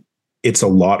that it's a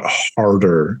lot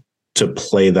harder to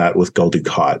play that with Gul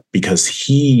Dukat because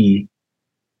he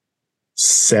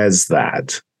says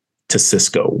that to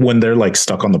Cisco when they're like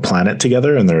stuck on the planet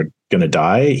together and they're going to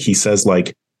die. He says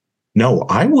like, no,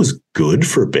 I was good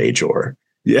for Bajor.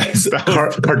 Yes.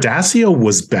 Cardassia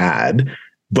was bad,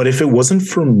 but if it wasn't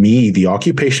for me, the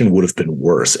occupation would have been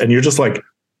worse. And you're just like,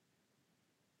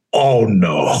 oh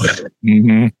no.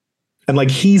 And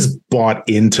like, he's bought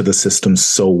into the system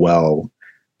so well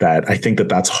that I think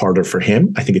that's harder for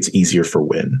him. I think it's easier for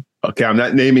Wynn. Okay, I'm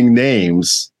not naming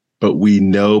names, but we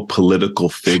know political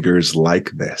figures like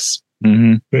this.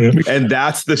 And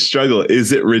that's the struggle.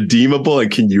 Is it redeemable? And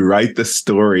can you write the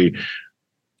story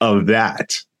of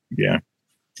that? Yeah.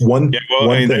 One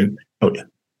thing. Oh, yeah.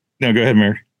 No, go ahead,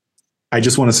 Mary. I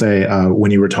just want to say,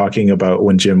 when you were talking about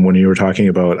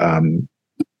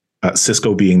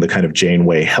Cisco being the kind of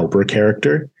Janeway helper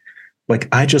character, like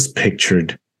I just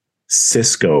pictured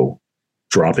Cisco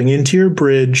dropping into your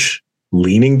bridge,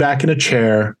 leaning back in a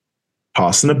chair,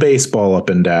 tossing a baseball up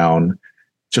and down,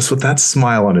 just with that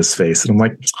smile on his face. And I'm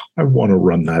like, I want to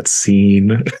run that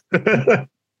scene.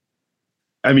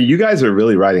 I mean, you guys are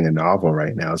really writing a novel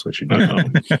right now, is what you're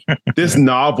doing. This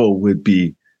novel would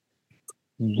be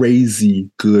crazy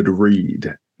good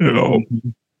read. And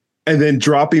then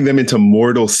dropping them into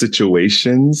mortal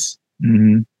situations.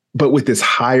 But with this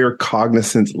higher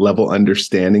cognizance level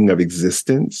understanding of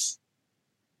existence,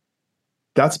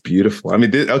 that's beautiful. I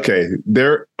mean,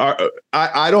 there are.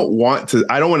 I don't want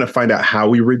to find out how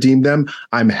we redeem them.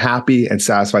 I'm happy and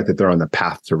satisfied that they're on the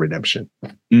path to redemption,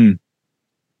 and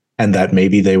that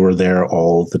maybe they were there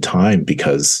all the time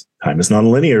because time is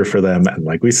non-linear for them. And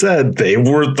like we said, they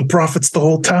were the prophets the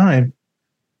whole time.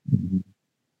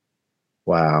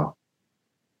 Wow,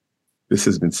 this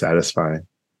has been satisfying.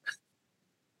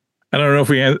 I don't know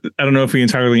if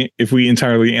we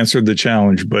entirely answered the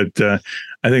challenge, but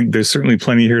I think there's certainly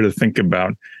plenty here to think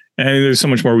about. And there's so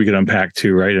much more we could unpack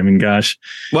too, right? I mean, gosh.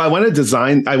 Well, I want to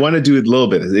do it a little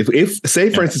bit. If say,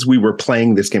 for instance, we were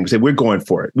playing this game, we say we're going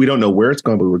for it. We don't know where it's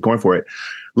going, but we're going for it.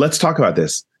 Let's talk about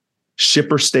this.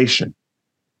 Ship or station.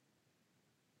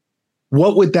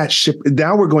 What would that ship?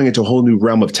 Now we're going into a whole new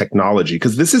realm of technology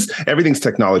because everything's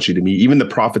technology to me. Even the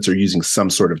prophets are using some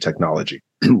sort of technology,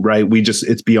 right?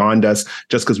 It's beyond us.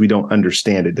 Just because we don't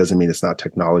understand it doesn't mean it's not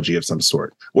technology of some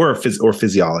sort or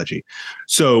physiology.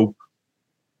 So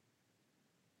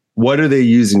what are they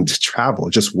using to travel?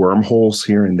 Just wormholes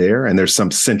here and there. And there's some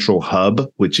central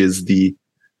hub, which is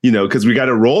because we got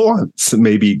to roll on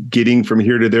maybe getting from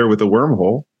here to there with a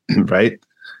wormhole, right?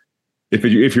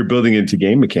 If you're building into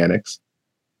game mechanics,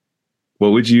 what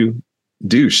would you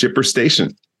do? Ship or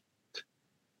station?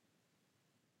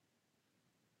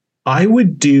 I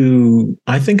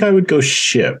think I would go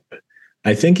ship.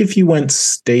 I think if you went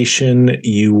station,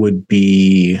 you would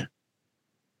be,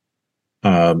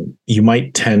 you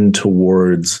might tend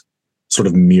towards sort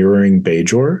of mirroring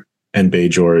Bajor and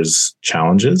Bajor's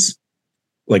challenges,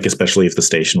 like especially if the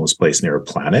station was placed near a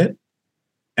planet.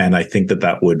 And I think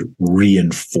that would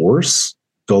reinforce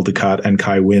Gul Dukat and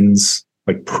Kai Wynn's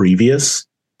like previous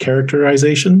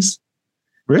characterizations.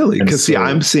 Really? Because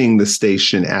I'm seeing the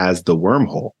station as the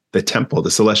wormhole, the temple, the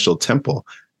celestial temple,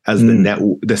 as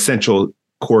the central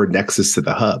core nexus to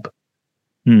the hub.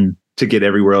 To get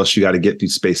everywhere else, you got to get through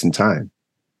space and time.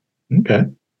 Okay.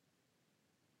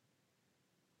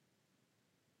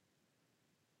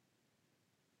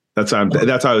 That's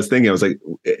how I was thinking. I was like,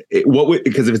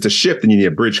 because if it's a ship, then you need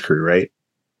a bridge crew, right?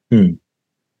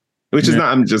 Which is not,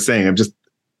 I'm just saying, I'm just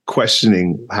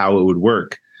questioning how it would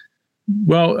work.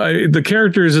 Well, the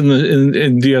characters in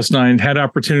DS9 had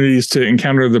opportunities to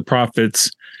encounter the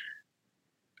prophets,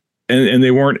 and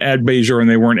they weren't at Bajor and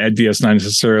they weren't at DS9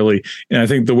 necessarily. And I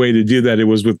think the way to do that, it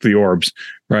was with the orbs,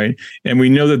 right? And we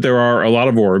know that there are a lot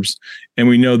of orbs, and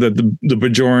we know that the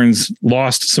Bajorans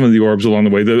lost some of the orbs along the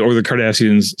way, or the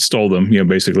Cardassians stole them,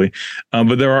 basically.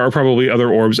 But there are probably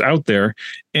other orbs out there,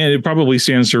 and it probably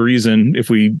stands to reason, if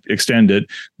we extend it,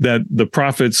 that the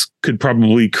prophets could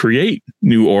probably create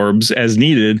new orbs as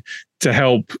needed to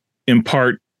help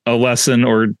impart a lesson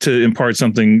or to impart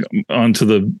something onto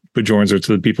the Bajorans or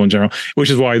to the people in general, which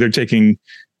is why they're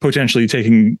potentially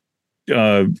taking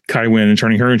Kai Wynn and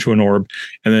turning her into an orb,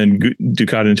 and then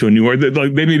Dukat into a new orb.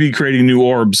 Like, they may be creating new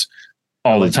orbs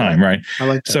all the time, right? I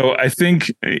like that. So I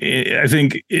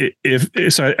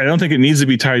don't think it needs to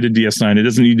be tied to DS9. It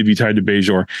doesn't need to be tied to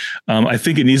Bajor. I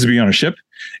think it needs to be on a ship,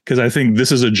 because I think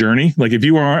this is a journey. Like, if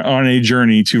you are on a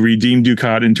journey to redeem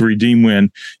Dukat and to redeem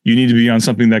Wynn, you need to be on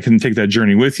something that can take that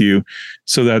journey with you,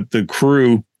 so that the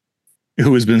crew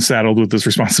who has been saddled with this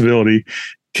responsibility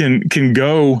can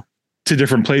go to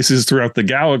different places throughout the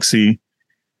galaxy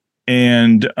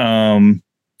and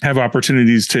have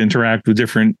opportunities to interact with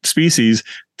different species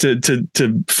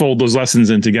to fold those lessons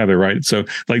in together, right? So,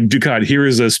 like, Dukat, here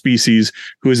is a species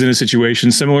who is in a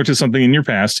situation similar to something in your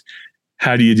past.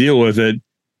 How do you deal with it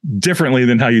differently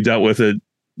than how you dealt with it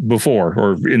before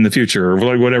or in the future, or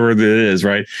like whatever it is,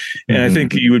 right? And I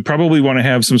think you would probably want to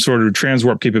have some sort of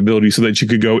transwarp capability so that you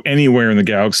could go anywhere in the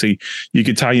galaxy. You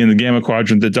could tie in the Gamma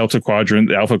Quadrant, the Delta Quadrant,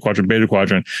 the Alpha Quadrant, Beta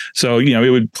Quadrant. So, it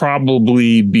would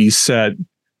probably be set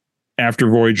after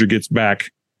Voyager gets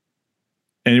back,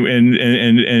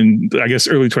 and I guess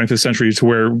early 25th century, to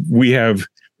where we have,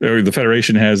 or the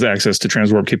Federation has, access to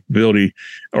transwarp capability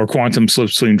or quantum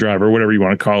slipstream drive, or whatever you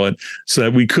want to call it, so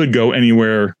that we could go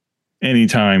anywhere,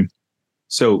 anytime.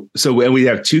 So when we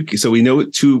have two, so we know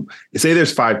two. Say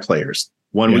there's 5 players.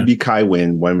 One would be Kai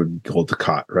Wynn, one would be Gul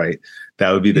Dukat, right?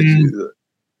 That would be the two.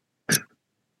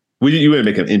 You wouldn't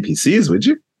make them NPCs, would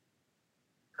you?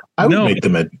 I would make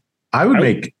them.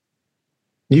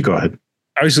 You go ahead.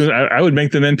 I would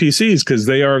make them NPCs, because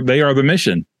they are the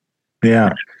mission.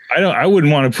 Yeah. I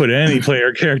wouldn't want to put any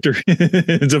player character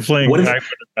into playing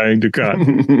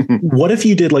Dukat. What if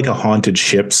you did like a haunted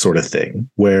ship sort of thing,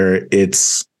 where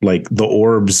it's like the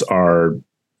orbs are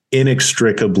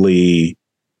inextricably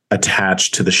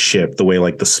attached to the ship, the way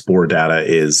like the spore data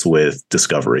is with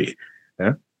Discovery.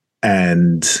 Yeah.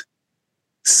 And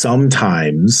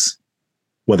sometimes,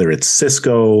 whether it's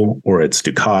Cisco or it's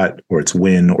Dukat or it's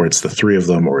Wynn or it's the 3 of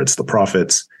them or it's the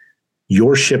prophets,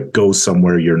 your ship goes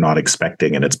somewhere you're not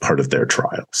expecting, and it's part of their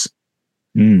trials.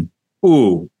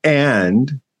 Ooh,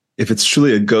 and if it's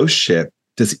truly a ghost ship,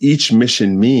 does each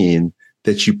mission mean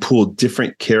that you pull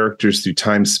different characters through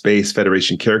time, space,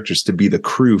 Federation characters to be the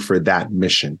crew for that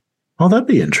mission? Oh, that'd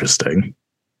be interesting.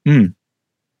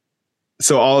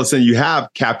 So all of a sudden you have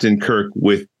Captain Kirk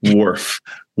with Worf,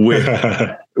 with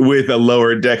a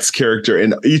lower decks character,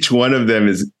 and each one of them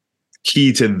is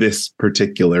key to this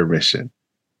particular mission.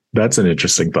 That's an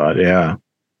interesting thought. Yeah.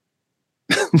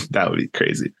 That would be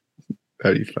crazy.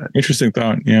 That'd be fun. Interesting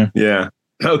thought. Yeah. Yeah.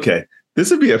 Okay.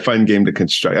 This would be a fun game to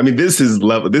construct. I mean, this is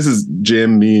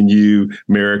Jim, me and you,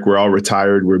 Merrick. We're all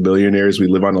retired. We're billionaires. We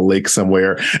live on a lake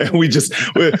somewhere. And we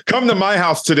come to my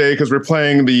house today because we're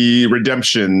playing the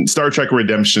Star Trek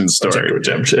Redemption story. Star Trek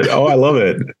Redemption. Oh, I love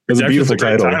it. It's a beautiful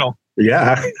title.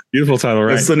 Yeah. Beautiful title,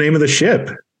 right? That's the name of the ship.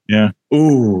 Yeah.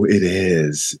 Ooh, it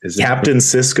is. Captain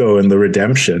Cisco and the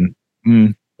Redemption.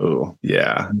 Oh,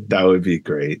 yeah. That would be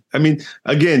great. I mean,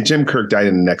 again, Jim Kirk died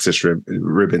in the Nexus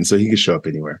ribbon, so he could show up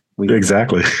anywhere.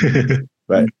 Exactly.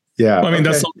 But yeah. Well, I mean,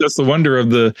 that's the wonder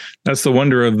of the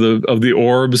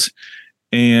orbs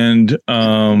and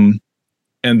the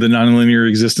nonlinear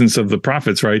existence of the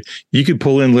prophets, right? You could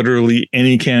pull in literally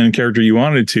any canon character you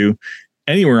wanted to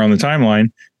anywhere on the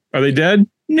timeline. Are they dead?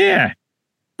 Yeah.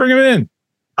 Bring them in.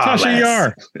 Tasha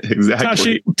Yar.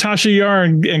 Exactly. Tasha Yar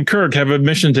and Kirk have a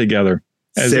mission together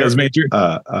as major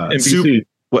NPC.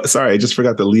 Sorry, I just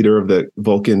forgot the leader of the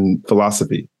Vulcan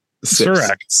philosophy.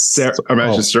 Surak.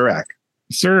 Surak.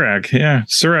 Surak, yeah.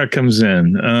 Surak comes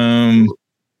in. I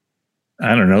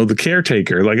don't know, the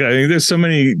caretaker. Like, I mean, there's so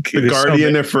many. The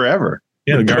Guardian of Forever.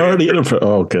 Yeah, the Guardian of Forever.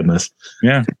 Oh goodness.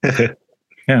 Yeah.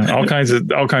 Yeah, all kinds of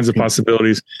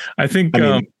possibilities. I think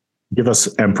give us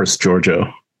Empress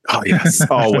Giorgio. Oh yes,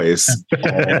 always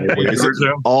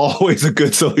a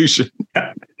good solution.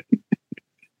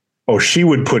 Oh, she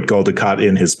would put Gul Dukat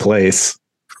in his place.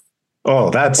 Oh,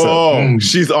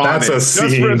 she's on that's it. A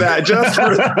scene. Just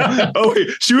for that. Oh, wait,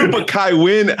 she would put Kai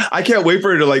Wynn. I can't wait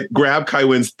for her to like grab Kai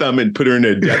Wynn's thumb and put her in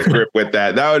a death grip with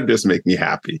that. That would just make me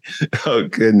happy. Oh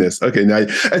goodness. Okay, now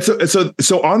and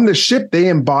so on the ship they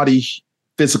embody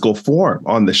physical form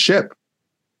on the ship.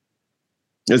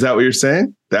 Is that what you're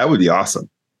saying? That would be awesome.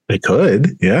 They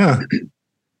could, yeah.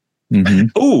 Mm-hmm.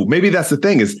 Oh, maybe that's the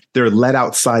thing is they're let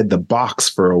outside the box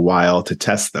for a while to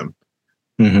test them.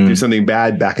 Mm-hmm. Do something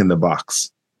bad back in the box.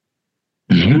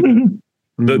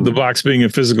 The box being a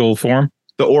physical form?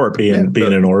 The orb. Being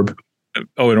an orb.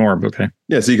 Oh, an orb. Okay.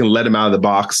 Yeah, so you can let them out of the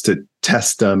box to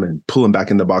test them and pull them back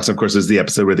in the box. Of course, there's the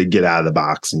episode where they get out of the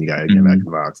box and you got to get back in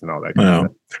the box and all that kind of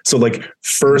stuff. So like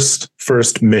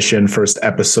first mission, first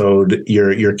episode,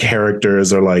 your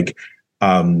characters are like,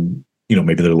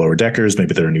 maybe they're lower deckers,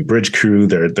 maybe they're a new bridge crew.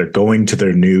 They're going to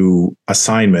their new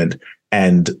assignment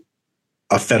and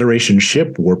a Federation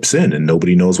ship warps in and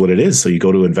nobody knows what it is. So you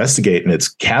go to investigate and it's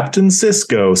Captain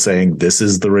Sisko saying, this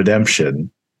is the redemption.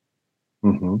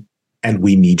 Mm-hmm. And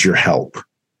we need your help.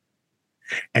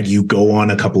 And you go on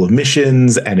a couple of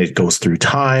missions and it goes through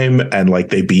time and like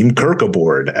they beam Kirk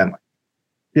aboard and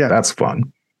yeah, that's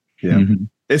fun. Yeah. Mm-hmm.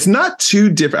 It's not too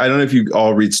different. I don't know if you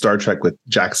all read Star Trek with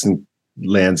Jackson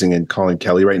Lansing and Colin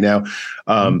Kelly right now.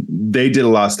 They did a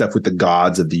lot of stuff with the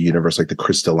gods of the universe, like the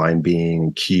crystalline being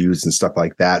and Qs and stuff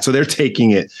like that. So they're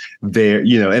taking it there,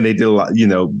 and they did a lot,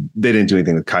 they didn't do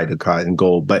anything with Kai Dukat and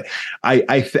Gold, but I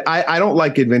don't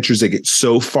like adventures that get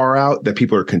so far out that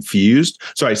people are confused.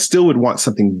 So I still would want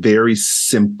something very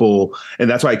simple. And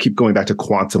that's why I keep going back to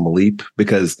Quantum Leap,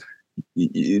 because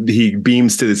he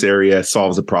beams to this area,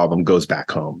 solves a problem, goes back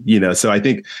home, so I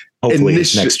think hopefully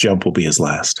his next jump will be his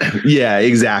last. Yeah,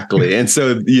 exactly. And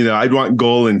so, I'd want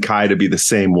Gol and Kai to be the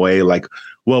same way. Like,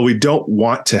 well, we don't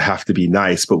want to have to be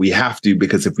nice, but we have to,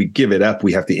 because if we give it up,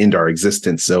 we have to end our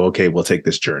existence. So, okay, we'll take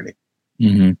this journey.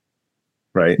 Mm-hmm.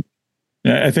 Right.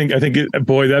 Yeah, I think,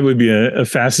 boy, that would be a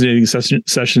fascinating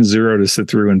session 0 to sit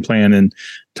through and plan and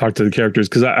talk to the characters.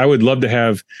 Cause I would love to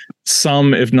have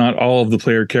some, if not all of the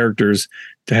player characters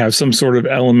to have some sort of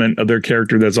element of their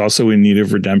character that's also in need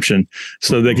of redemption,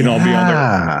 so they can all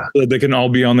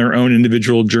be on their own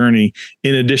individual journey,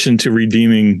 in addition to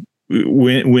redeeming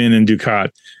Win and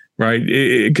Dukat. Right.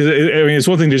 Because it's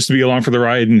one thing just to be along for the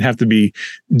ride and have to be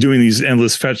doing these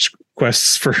endless fetch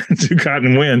quests for Dukat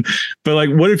and Win. But like,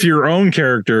 what if your own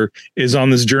character is on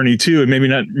this journey too, and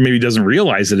maybe doesn't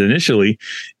realize it initially.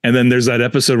 And then there's that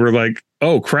episode where like,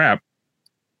 oh crap,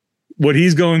 what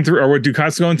he's going through or what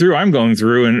Dukat's going through, I'm going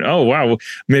through. And oh, wow,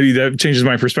 maybe that changes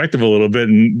my perspective a little bit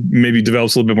and maybe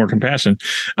develops a little bit more compassion.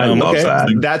 I love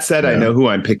that. That said, yeah. I know who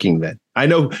I'm picking then. I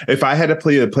know if I had to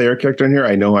play a player character in here,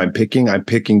 I know who I'm picking. I'm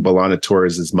picking B'Elanna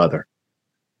Torres' mother.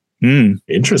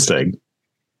 Interesting.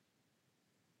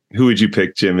 Who would you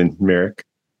pick, Jim and Merrick?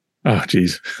 Oh,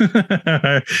 geez.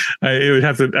 It would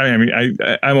have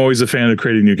to. I'm always a fan of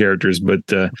creating new characters, but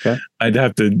okay. I'd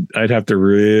have to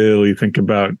really think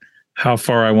about how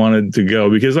far I wanted to go,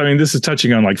 because this is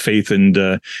touching on like faith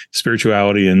and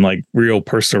spirituality and like real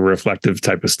personal reflective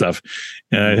type of stuff.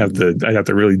 And I'd have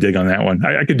to really dig on that one.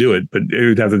 I could do it, but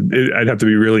I'd have to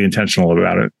be really intentional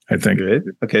about it, I think.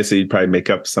 Good. Okay, so you'd probably make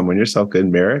up someone yourself. Good.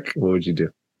 Merrick, what would you do?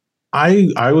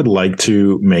 I would like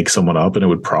to make someone up, and it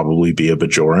would probably be a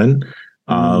Bajoran.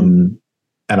 And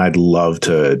I'd love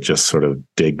to just sort of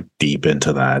dig deep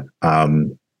into that.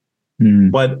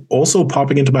 But also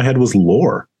popping into my head was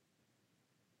lore.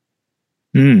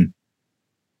 Wow,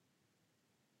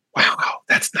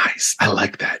 that's nice. I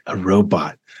like that. A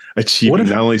robot achieving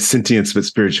not only sentience but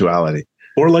spirituality.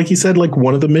 Or like you said, like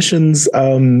one of the missions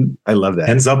I love that.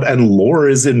 Ends up and lore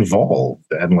is involved.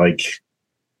 And like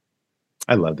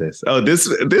I love this. Oh,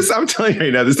 this I'm telling you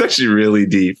right now, this is actually really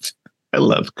deep. I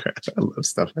love crap. I love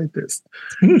stuff like this.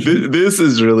 This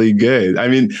is really good. I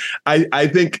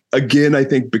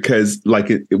think because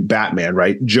like Batman,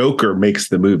 right? Joker makes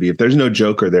the movie. If there's no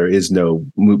Joker, there is no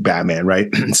Batman, right?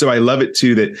 So I love it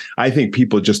too that I think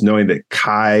people just knowing that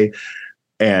Kai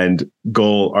and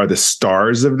Gol are the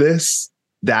stars of this,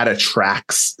 that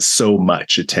attracts so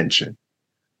much attention.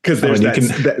 Because there's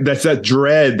that's that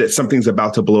dread that something's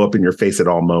about to blow up in your face at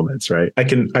all moments, right? I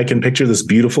can picture this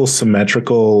beautiful,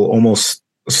 symmetrical, almost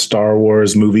Star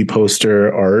Wars movie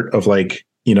poster art of like,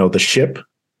 the ship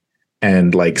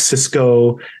and like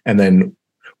Sisko and then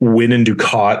Win and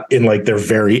Dukat in like their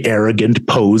very arrogant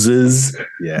poses,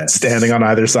 standing on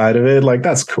either side of it. Like,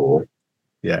 that's cool.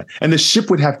 Yeah. And the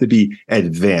ship would have to be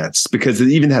advanced because it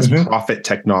even has prophet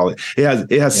technology.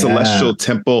 It has celestial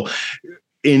temple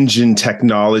engine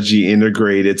technology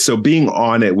integrated. So being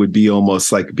on it would be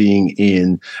almost like being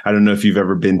in, I don't know if you've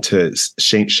ever been to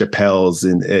Saint Chapelles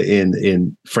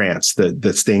in France,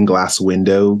 the stained glass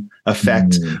window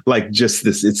effect, like just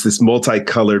this, it's this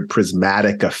multicolored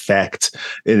prismatic effect.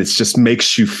 And it just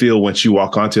makes you feel once you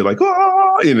walk onto it, like,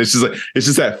 oh, it's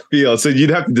just that feel. So you'd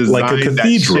have to design like a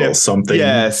cathedral, that ship. something.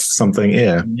 Yes, something.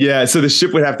 Yeah, yeah. So the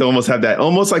ship would have to almost have that,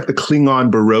 almost like the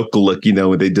Klingon Baroque look,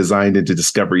 when they designed into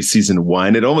Discovery season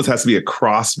 1. It almost has to be a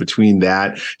cross between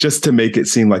that, just to make it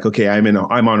seem like, okay, I'm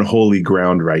on holy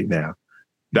ground right now.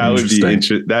 That would be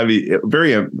interesting. That'd be a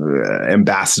very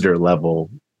ambassador level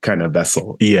kind of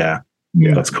vessel. Yeah,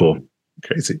 that's cool.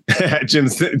 Crazy.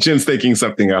 Jim's thinking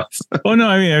something else. Oh no,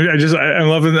 I mean,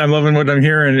 I'm loving what I'm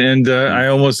hearing, and it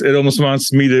almost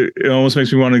makes me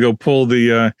want to go pull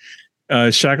the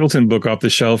Shackleton book off the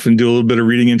shelf and do a little bit of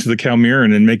reading into the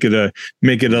Calmiran and make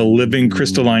it a living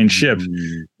crystalline ship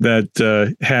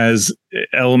that has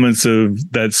elements of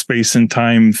that space and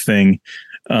time thing.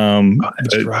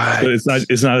 That's right. But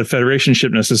it's not a Federation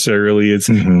ship necessarily. It's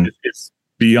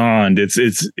beyond. It's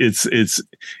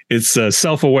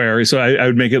self-aware. So I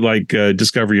would make it like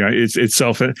Discovery. It's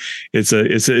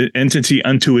an entity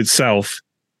unto itself.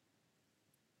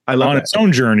 I love on that. Its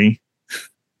own journey.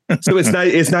 So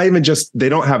it's not even just, they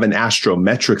don't have an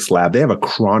astrometrics lab. They have a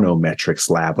chronometrics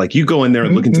lab. Like you go in there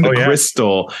and look into the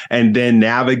crystal and then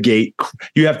navigate.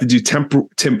 You have to do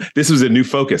this was a new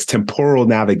focus, temporal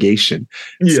navigation.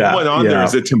 Someone on there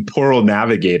is a temporal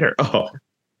navigator. Oh,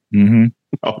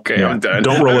 okay. I'm done.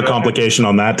 Don't roll a complication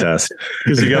on that test.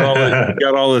 Because you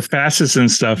got all the facets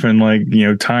and stuff. And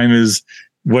time is,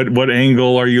 what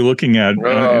angle are you looking at? In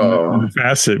the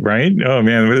facet, right? Oh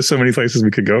man, there's so many places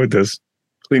we could go with this.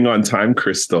 Klingon time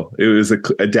crystal. It was an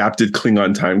adapted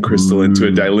Klingon time crystal into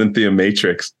a dilithium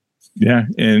matrix. Yeah,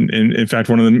 and in fact,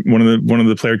 one of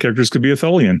the player characters could be a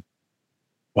Tholian.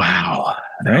 Wow,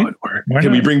 that right? would work.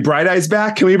 Can we bring Bright Eyes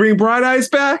back? Sure,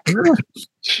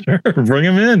 bring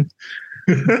him in.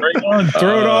 Bring on,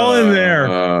 throw it all in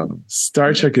there.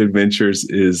 Star Trek Adventures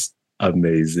is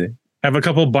amazing. Have a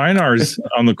couple binars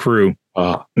on the crew.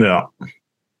 Yeah,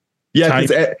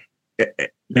 because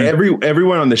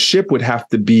everyone on the ship would have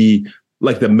to be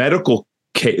like the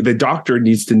doctor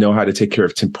needs to know how to take care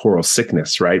of temporal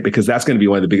sickness, right? Because that's going to be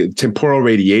one of the biggest. Temporal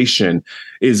radiation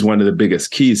is one of the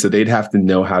biggest keys. So they'd have to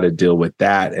know how to deal with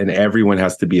that. And everyone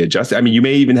has to be adjusted. I mean, you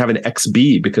may even have an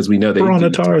XB because we know they right.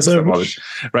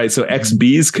 So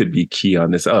XBs could be key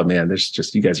on this. Oh man, there's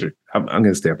just, you guys are, I'm going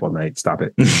to stay up all night. Stop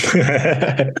it.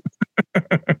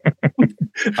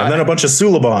 And then a bunch of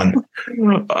Suliban.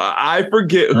 I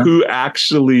forget who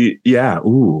actually. Yeah.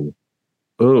 Ooh.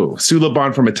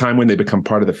 Suliban from a time when they become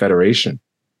part of the Federation.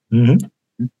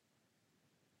 Mm-hmm.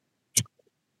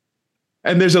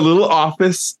 And there's a little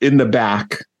office in the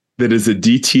back that is a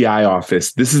DTI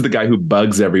office. This is the guy who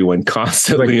bugs everyone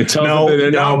constantly and tells them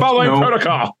they're not following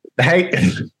protocol. Hey,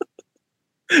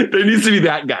 there needs to be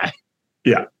that guy.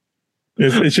 Yeah.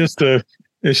 It's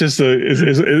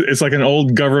like an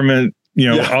old government,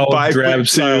 olive drab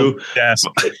style desk.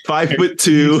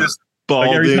 5'2",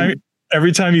 balding.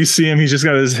 Every time you see him, he's just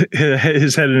got his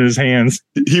head in his hands.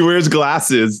 He wears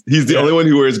glasses. He's the only one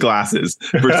who wears glasses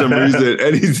for some reason,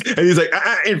 and he's like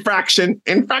infraction.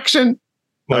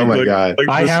 Oh my god!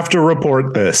 I have to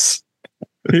report this.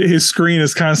 His screen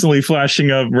is constantly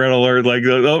flashing up red alert, like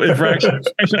infraction.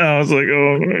 I was like,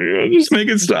 oh my god, just make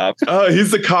it stop. Oh, he's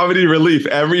the comedy relief.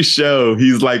 Every show,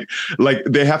 he's like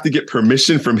they have to get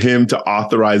permission from him to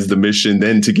authorize the mission,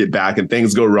 then to get back, and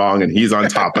things go wrong, and he's on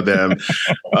top of them.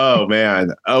 Oh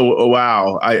man! Oh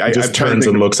wow! I just turns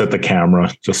and looks at the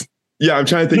camera. I'm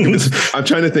trying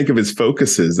to think of his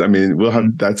focuses. I mean, we'll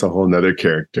have that's a whole nother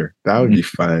character. That would be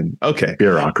fun. Okay,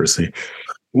 bureaucracy.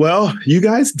 Well, you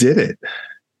guys did it.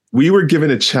 We were given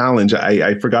a challenge.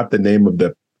 I forgot the name of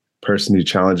the person who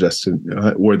challenged us to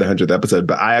award the 100th episode,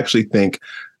 but I actually think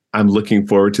I'm looking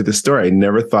forward to the story. I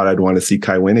never thought I'd want to see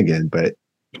Kai win again, but.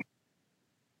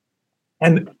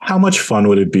 And how much fun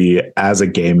would it be as a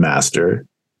game master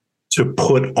to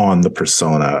put on the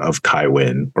persona of Kai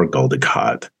Wynn or Gul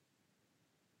Dukat?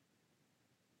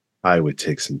 I would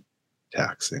take some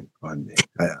taxing on me.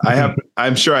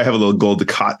 I'm sure I have a little Gul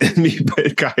Dukat in me,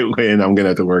 but Kai Wynn, I'm gonna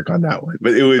have to work on that one.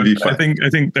 But it would be fun. I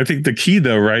think the key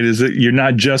though, right, is that you're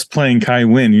not just playing Kai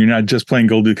Wynn, you're not just playing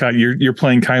Gul Dukat, you're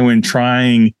playing Kai Wynn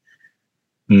trying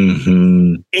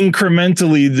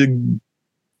incrementally to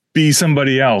be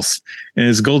somebody else. And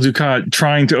it's Gul Dukat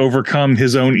trying to overcome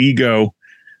his own ego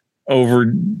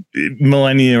over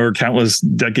millennia or countless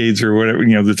decades or whatever,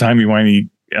 the timey-wimey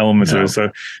elements of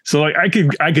it. So like I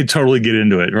could totally get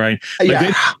into it, right? Like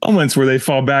they have moments where they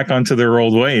fall back onto their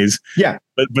old ways. Yeah.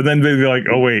 But then they'd be like,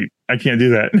 oh wait, I can't do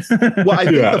that. Well, I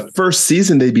think the first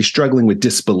season they'd be struggling with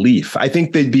disbelief. I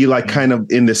think they'd be like kind of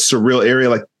in this surreal area,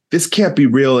 like this can't be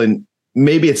real. And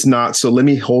maybe it's not. So let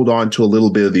me hold on to a little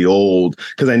bit of the old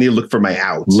because I need to look for my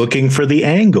out. Looking for the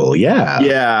angle. Yeah.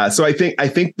 Yeah. So I think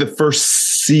the first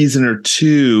season or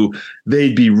two,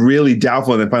 they'd be really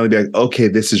doubtful and then finally be like, okay,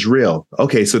 this is real.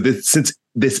 Okay. So since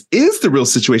this is the real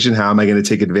situation, how am I going to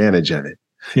take advantage of it?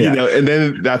 Yeah. And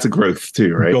then that's a growth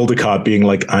too, right? Goldicott being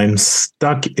like, I'm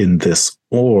stuck in this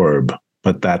orb,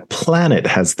 but that planet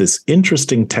has this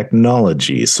interesting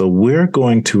technology. So we're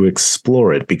going to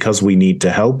explore it because we need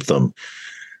to help them.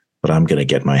 But I'm going to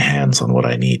get my hands on what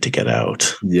I need to get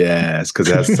out. Yes, because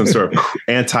it has some sort of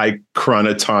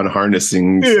anti-chronoton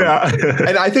harnessing. Yeah.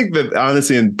 And I think that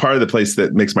honestly, and part of the place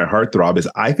that makes my heart throb is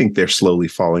I think they're slowly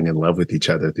falling in love with each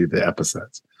other through the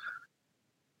episodes.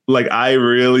 Like, I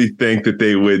really think that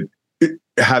they would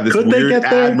have this weird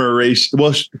admiration.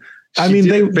 Well, I mean,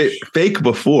 they fake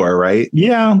before, right?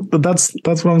 Yeah, but that's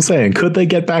what I'm saying. Could they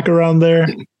get back around there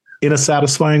in a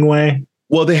satisfying way?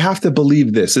 Well, they have to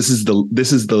believe this. This is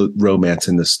the romance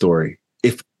in the story.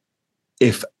 If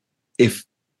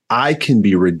I can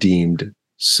be redeemed,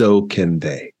 so can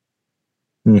they.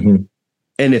 Mm-hmm.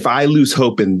 And if I lose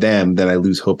hope in them, then I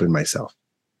lose hope in myself.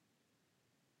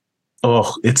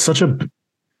 Oh, it's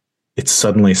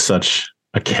suddenly such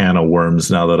a can of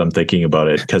worms now that I'm thinking about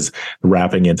it, because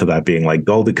wrapping into that being like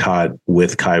Goldicott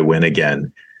with Kai Wynn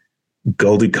again.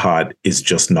 Goldicott is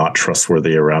just not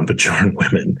trustworthy around Bajoran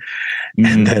women. Mm.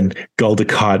 And then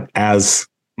Goldicott as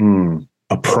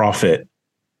a prophet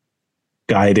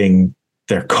guiding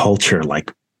their culture,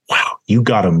 like, wow, you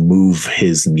got to move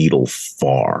his needle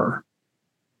far.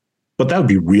 But that would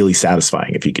be really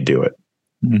satisfying if he could do it.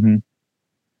 Mm-hmm.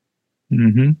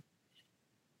 Mm-hmm.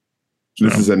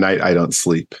 This is a night I don't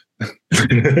sleep.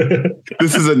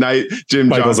 This is a night Jim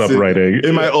Michael's Johnson. Up writing.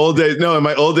 In my old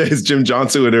days, Jim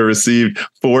Johnson would have received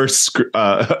 4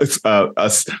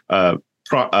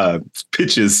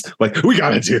 pitches. Like, we got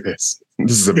to do this.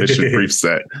 This is a mission brief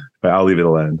set, but I'll leave it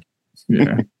alone.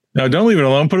 Yeah. No, don't leave it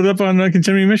alone. Put it up on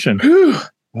Continuing Mission.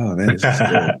 Oh man, this is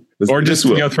good. Or just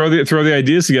throw the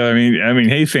ideas together. I mean,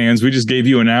 hey fans, we just gave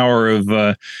you an hour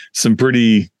of some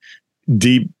pretty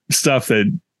deep stuff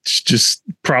that just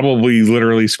probably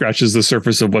literally scratches the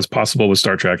surface of what's possible with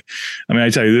Star Trek. I mean,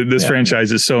 I tell you, this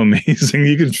franchise is so amazing.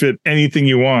 You can fit anything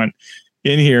you want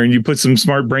in here, and you put some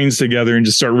smart brains together and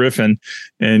just start riffing,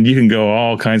 and you can go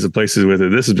all kinds of places with it.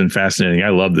 This has been fascinating. I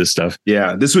love this stuff.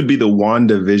 Yeah, this would be the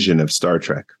WandaVision of Star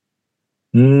Trek.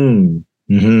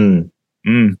 Mm-hmm.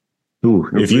 Ooh,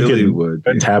 if you really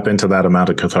could tap into that amount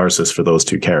of catharsis for those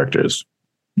two characters.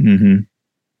 Mm-hmm.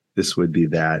 This would be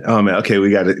that. Oh man, okay,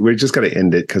 we're just gotta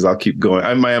end it because I'll keep going.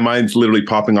 My mind's literally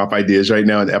popping off ideas right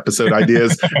now and episode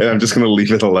ideas, and I'm just gonna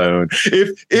leave it alone.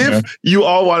 If you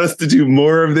all want us to do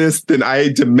more of this, then I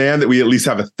demand that we at least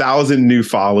have 1,000 new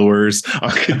followers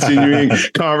on continuing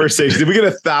conversations. If we get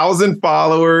 1,000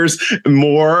 followers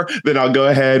more, then I'll go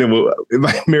ahead and we'll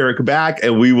invite Merrick back,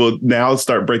 and we will now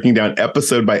start breaking down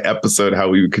episode by episode how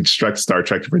we would construct Star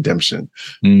Trek Redemption.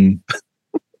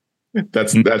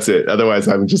 That's it. Otherwise,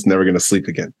 I'm just never going to sleep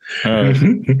again.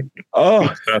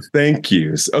 Oh, thank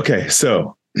yous. Okay,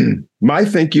 so my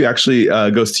thank you actually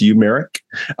goes to you, Merrick,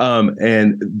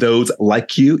 and those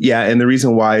like you. Yeah, and the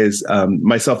reason why is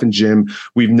myself and Jim,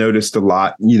 we've noticed a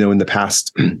lot, in the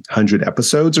past 100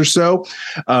 episodes or so.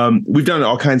 We've done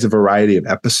all kinds of variety of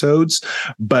episodes,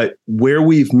 but where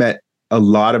we've met a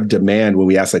lot of demand when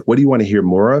we ask, like, what do you want to hear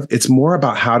more of? It's more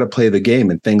about how to play the game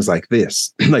and things like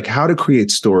this, like how to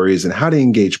create stories and how to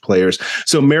engage players.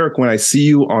 So Merrick, when I see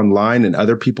you online and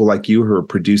other people like you who are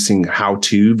producing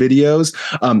how-to videos,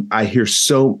 I hear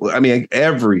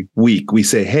every week we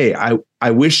say, hey, I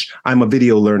wish I'm a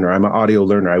video learner. I'm an audio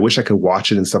learner. I wish I could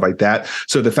watch it and stuff like that.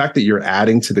 So the fact that you're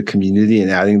adding to the community and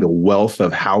adding the wealth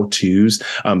of how-tos,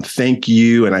 thank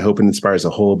you. And I hope it inspires a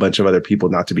whole bunch of other people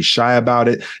not to be shy about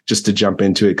it, just to jump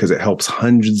into it, because it helps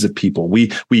hundreds of people.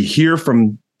 We hear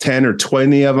from 10 or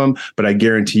 20 of them, but I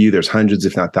guarantee you there's hundreds,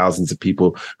 if not thousands of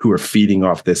people who are feeding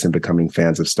off this and becoming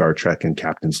fans of Star Trek and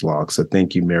Captain's Log. So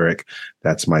thank you, Merrick.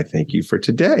 That's my thank you for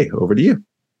today. Over to you.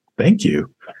 Thank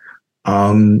you.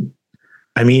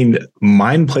 I mean,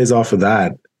 mine plays off of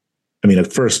that. I mean,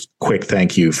 at first, quick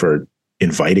thank you for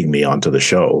inviting me onto the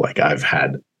show. Like, I've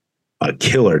had a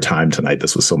killer time tonight.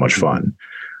 This was so much fun.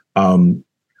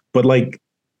 But like,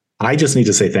 I just need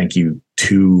to say thank you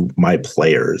to my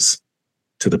players,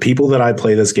 to the people that I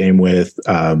play this game with,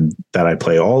 that I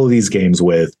play all of these games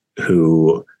with,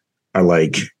 who are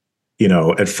like,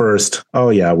 at first, oh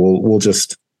yeah, we'll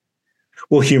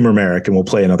humor Merrick and we'll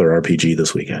play another RPG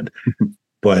this weekend.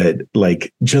 But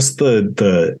like, just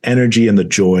the energy and the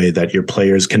joy that your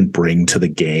players can bring to the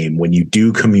game when you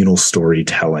do communal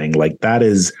storytelling, like that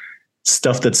is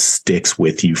stuff that sticks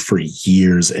with you for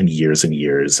years and years and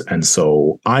years. And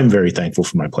so I'm very thankful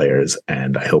for my players,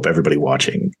 and I hope everybody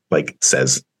watching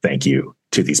says thank you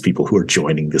to these people who are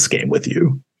joining this game with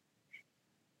you.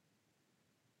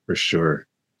 For sure.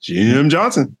 Jim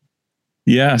Johnson.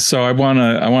 Yeah, so I want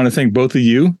to thank both of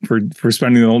you for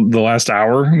spending the last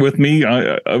hour with me,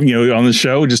 on the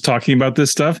show, just talking about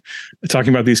this stuff,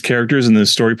 talking about these characters and the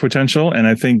story potential. And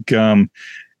I think,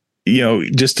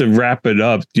 just to wrap it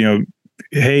up,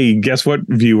 hey, guess what,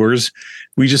 viewers?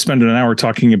 We just spent an hour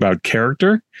talking about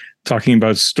character, talking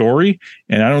about story,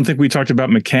 and I don't think we talked about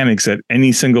mechanics at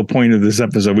any single point of this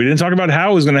episode. We didn't talk about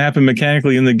how it was going to happen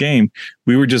mechanically in the game.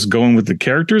 We were just going with the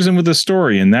characters and with the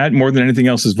story, and that, more than anything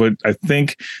else, is what I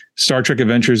think Star Trek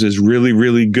Adventures is really,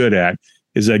 really good at,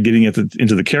 is that getting into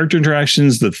the character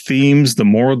interactions, the themes, the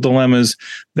moral dilemmas,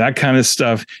 that kind of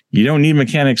stuff. You don't need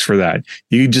mechanics for that.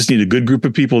 You just need a good group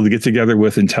of people to get together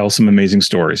with and tell some amazing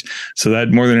stories. So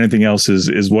that, more than anything else,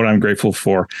 is what I'm grateful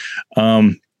for.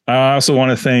 I also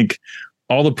want to thank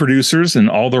all the producers and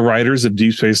all the writers of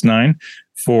Deep Space Nine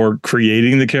for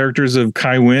creating the characters of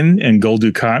Kai Wynn and Gul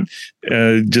Dukat.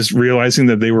 Just realizing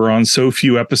that they were on so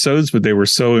few episodes, but they were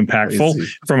so impactful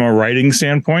from a writing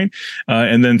standpoint.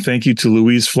 And then thank you to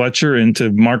Louise Fletcher and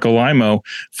to Mark Alimo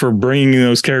for bringing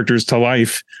those characters to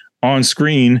life on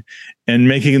screen and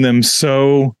making them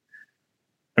so,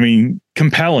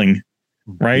 compelling,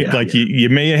 right? Yeah, you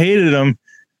may have hated them,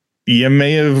 you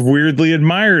may have weirdly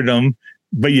admired them,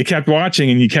 but you kept watching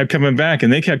and you kept coming back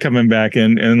and they kept coming back.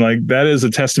 And that is a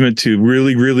testament to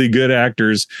really, really good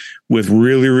actors with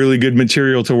really, really good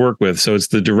material to work with. So it's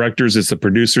the directors, it's the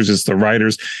producers, it's the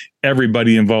writers,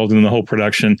 everybody involved in the whole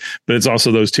production. But it's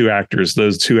also those two actors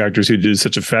who did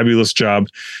such a fabulous job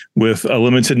with a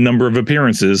limited number of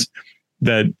appearances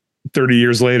that 30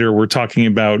 years later, we're talking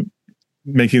about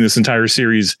making this entire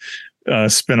series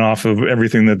spin-off of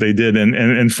everything that they did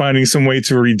and finding some way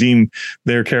to redeem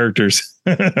their characters.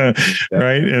 Right.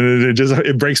 And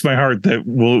it breaks my heart that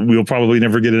we'll probably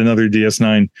never get another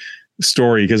DS9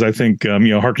 story, because I think,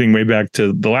 harkening way back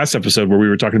to the last episode where we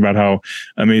were talking about how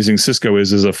amazing Sisko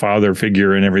is as a father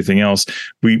figure and everything else,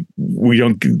 we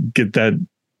don't get that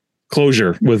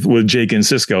closure with Jake and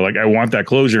Sisko. I want that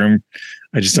closure, and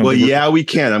I just don't. Well, we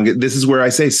can. This is where I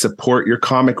say support your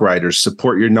comic writers,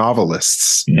 support your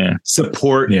novelists,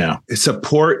 support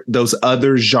those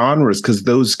other genres, because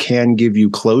those can give you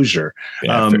closure.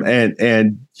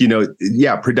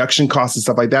 Production costs and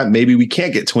stuff like that. Maybe we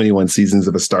can't get 21 seasons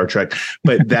of a Star Trek,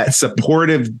 but that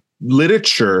supportive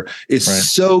literature is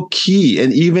so key.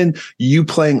 And even you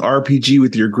playing RPG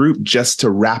with your group just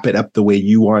to wrap it up the way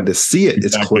you wanted to see it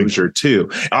is closure too.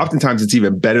 Oftentimes it's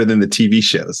even better than the TV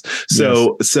shows.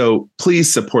 So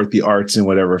please support the arts in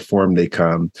whatever form they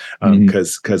come,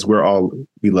 because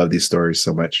we love these stories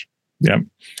so much. Yeah.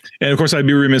 And of course, I'd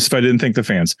be remiss if I didn't thank the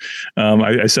fans.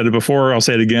 I said it before. I'll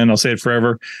say it again. I'll say it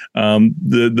forever.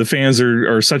 The fans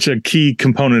are such a key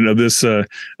component of this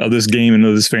game and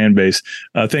of this fan base.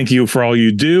 Thank you for all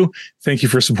you do. Thank you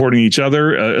for supporting each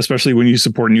other, especially when you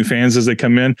support new fans as they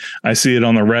come in. I see it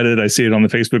on the Reddit. I see it on the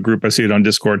Facebook group. I see it on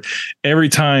Discord.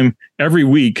 Every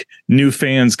week, new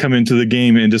fans come into the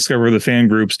game and discover the fan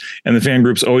groups, and the fan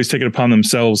groups always take it upon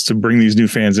themselves to bring these new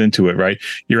fans into it, right?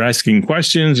 You're asking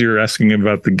questions. You're asking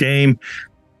about the game.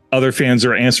 Other fans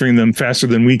are answering them faster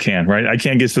than we can, right? I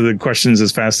can't get to the questions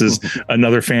as fast as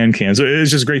another fan can. So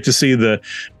it's just great to see the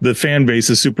fan base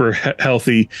is super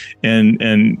healthy and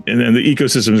the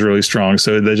ecosystem is really strong.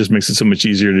 So that just makes it so much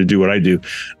easier to do what I do.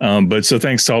 But so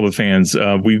thanks to all the fans.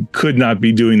 We could not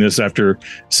be doing this after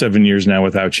 7 years now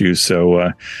without you.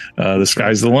 So the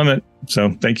sky's the limit.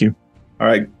 So thank you. All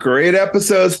right. Great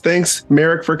episodes. Thanks,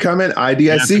 Merrick, for coming. IDIC.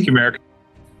 Yeah, thank you, Merrick.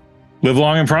 Live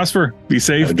long and prosper. Be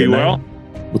safe. Be well.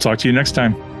 We'll talk to you next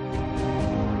time.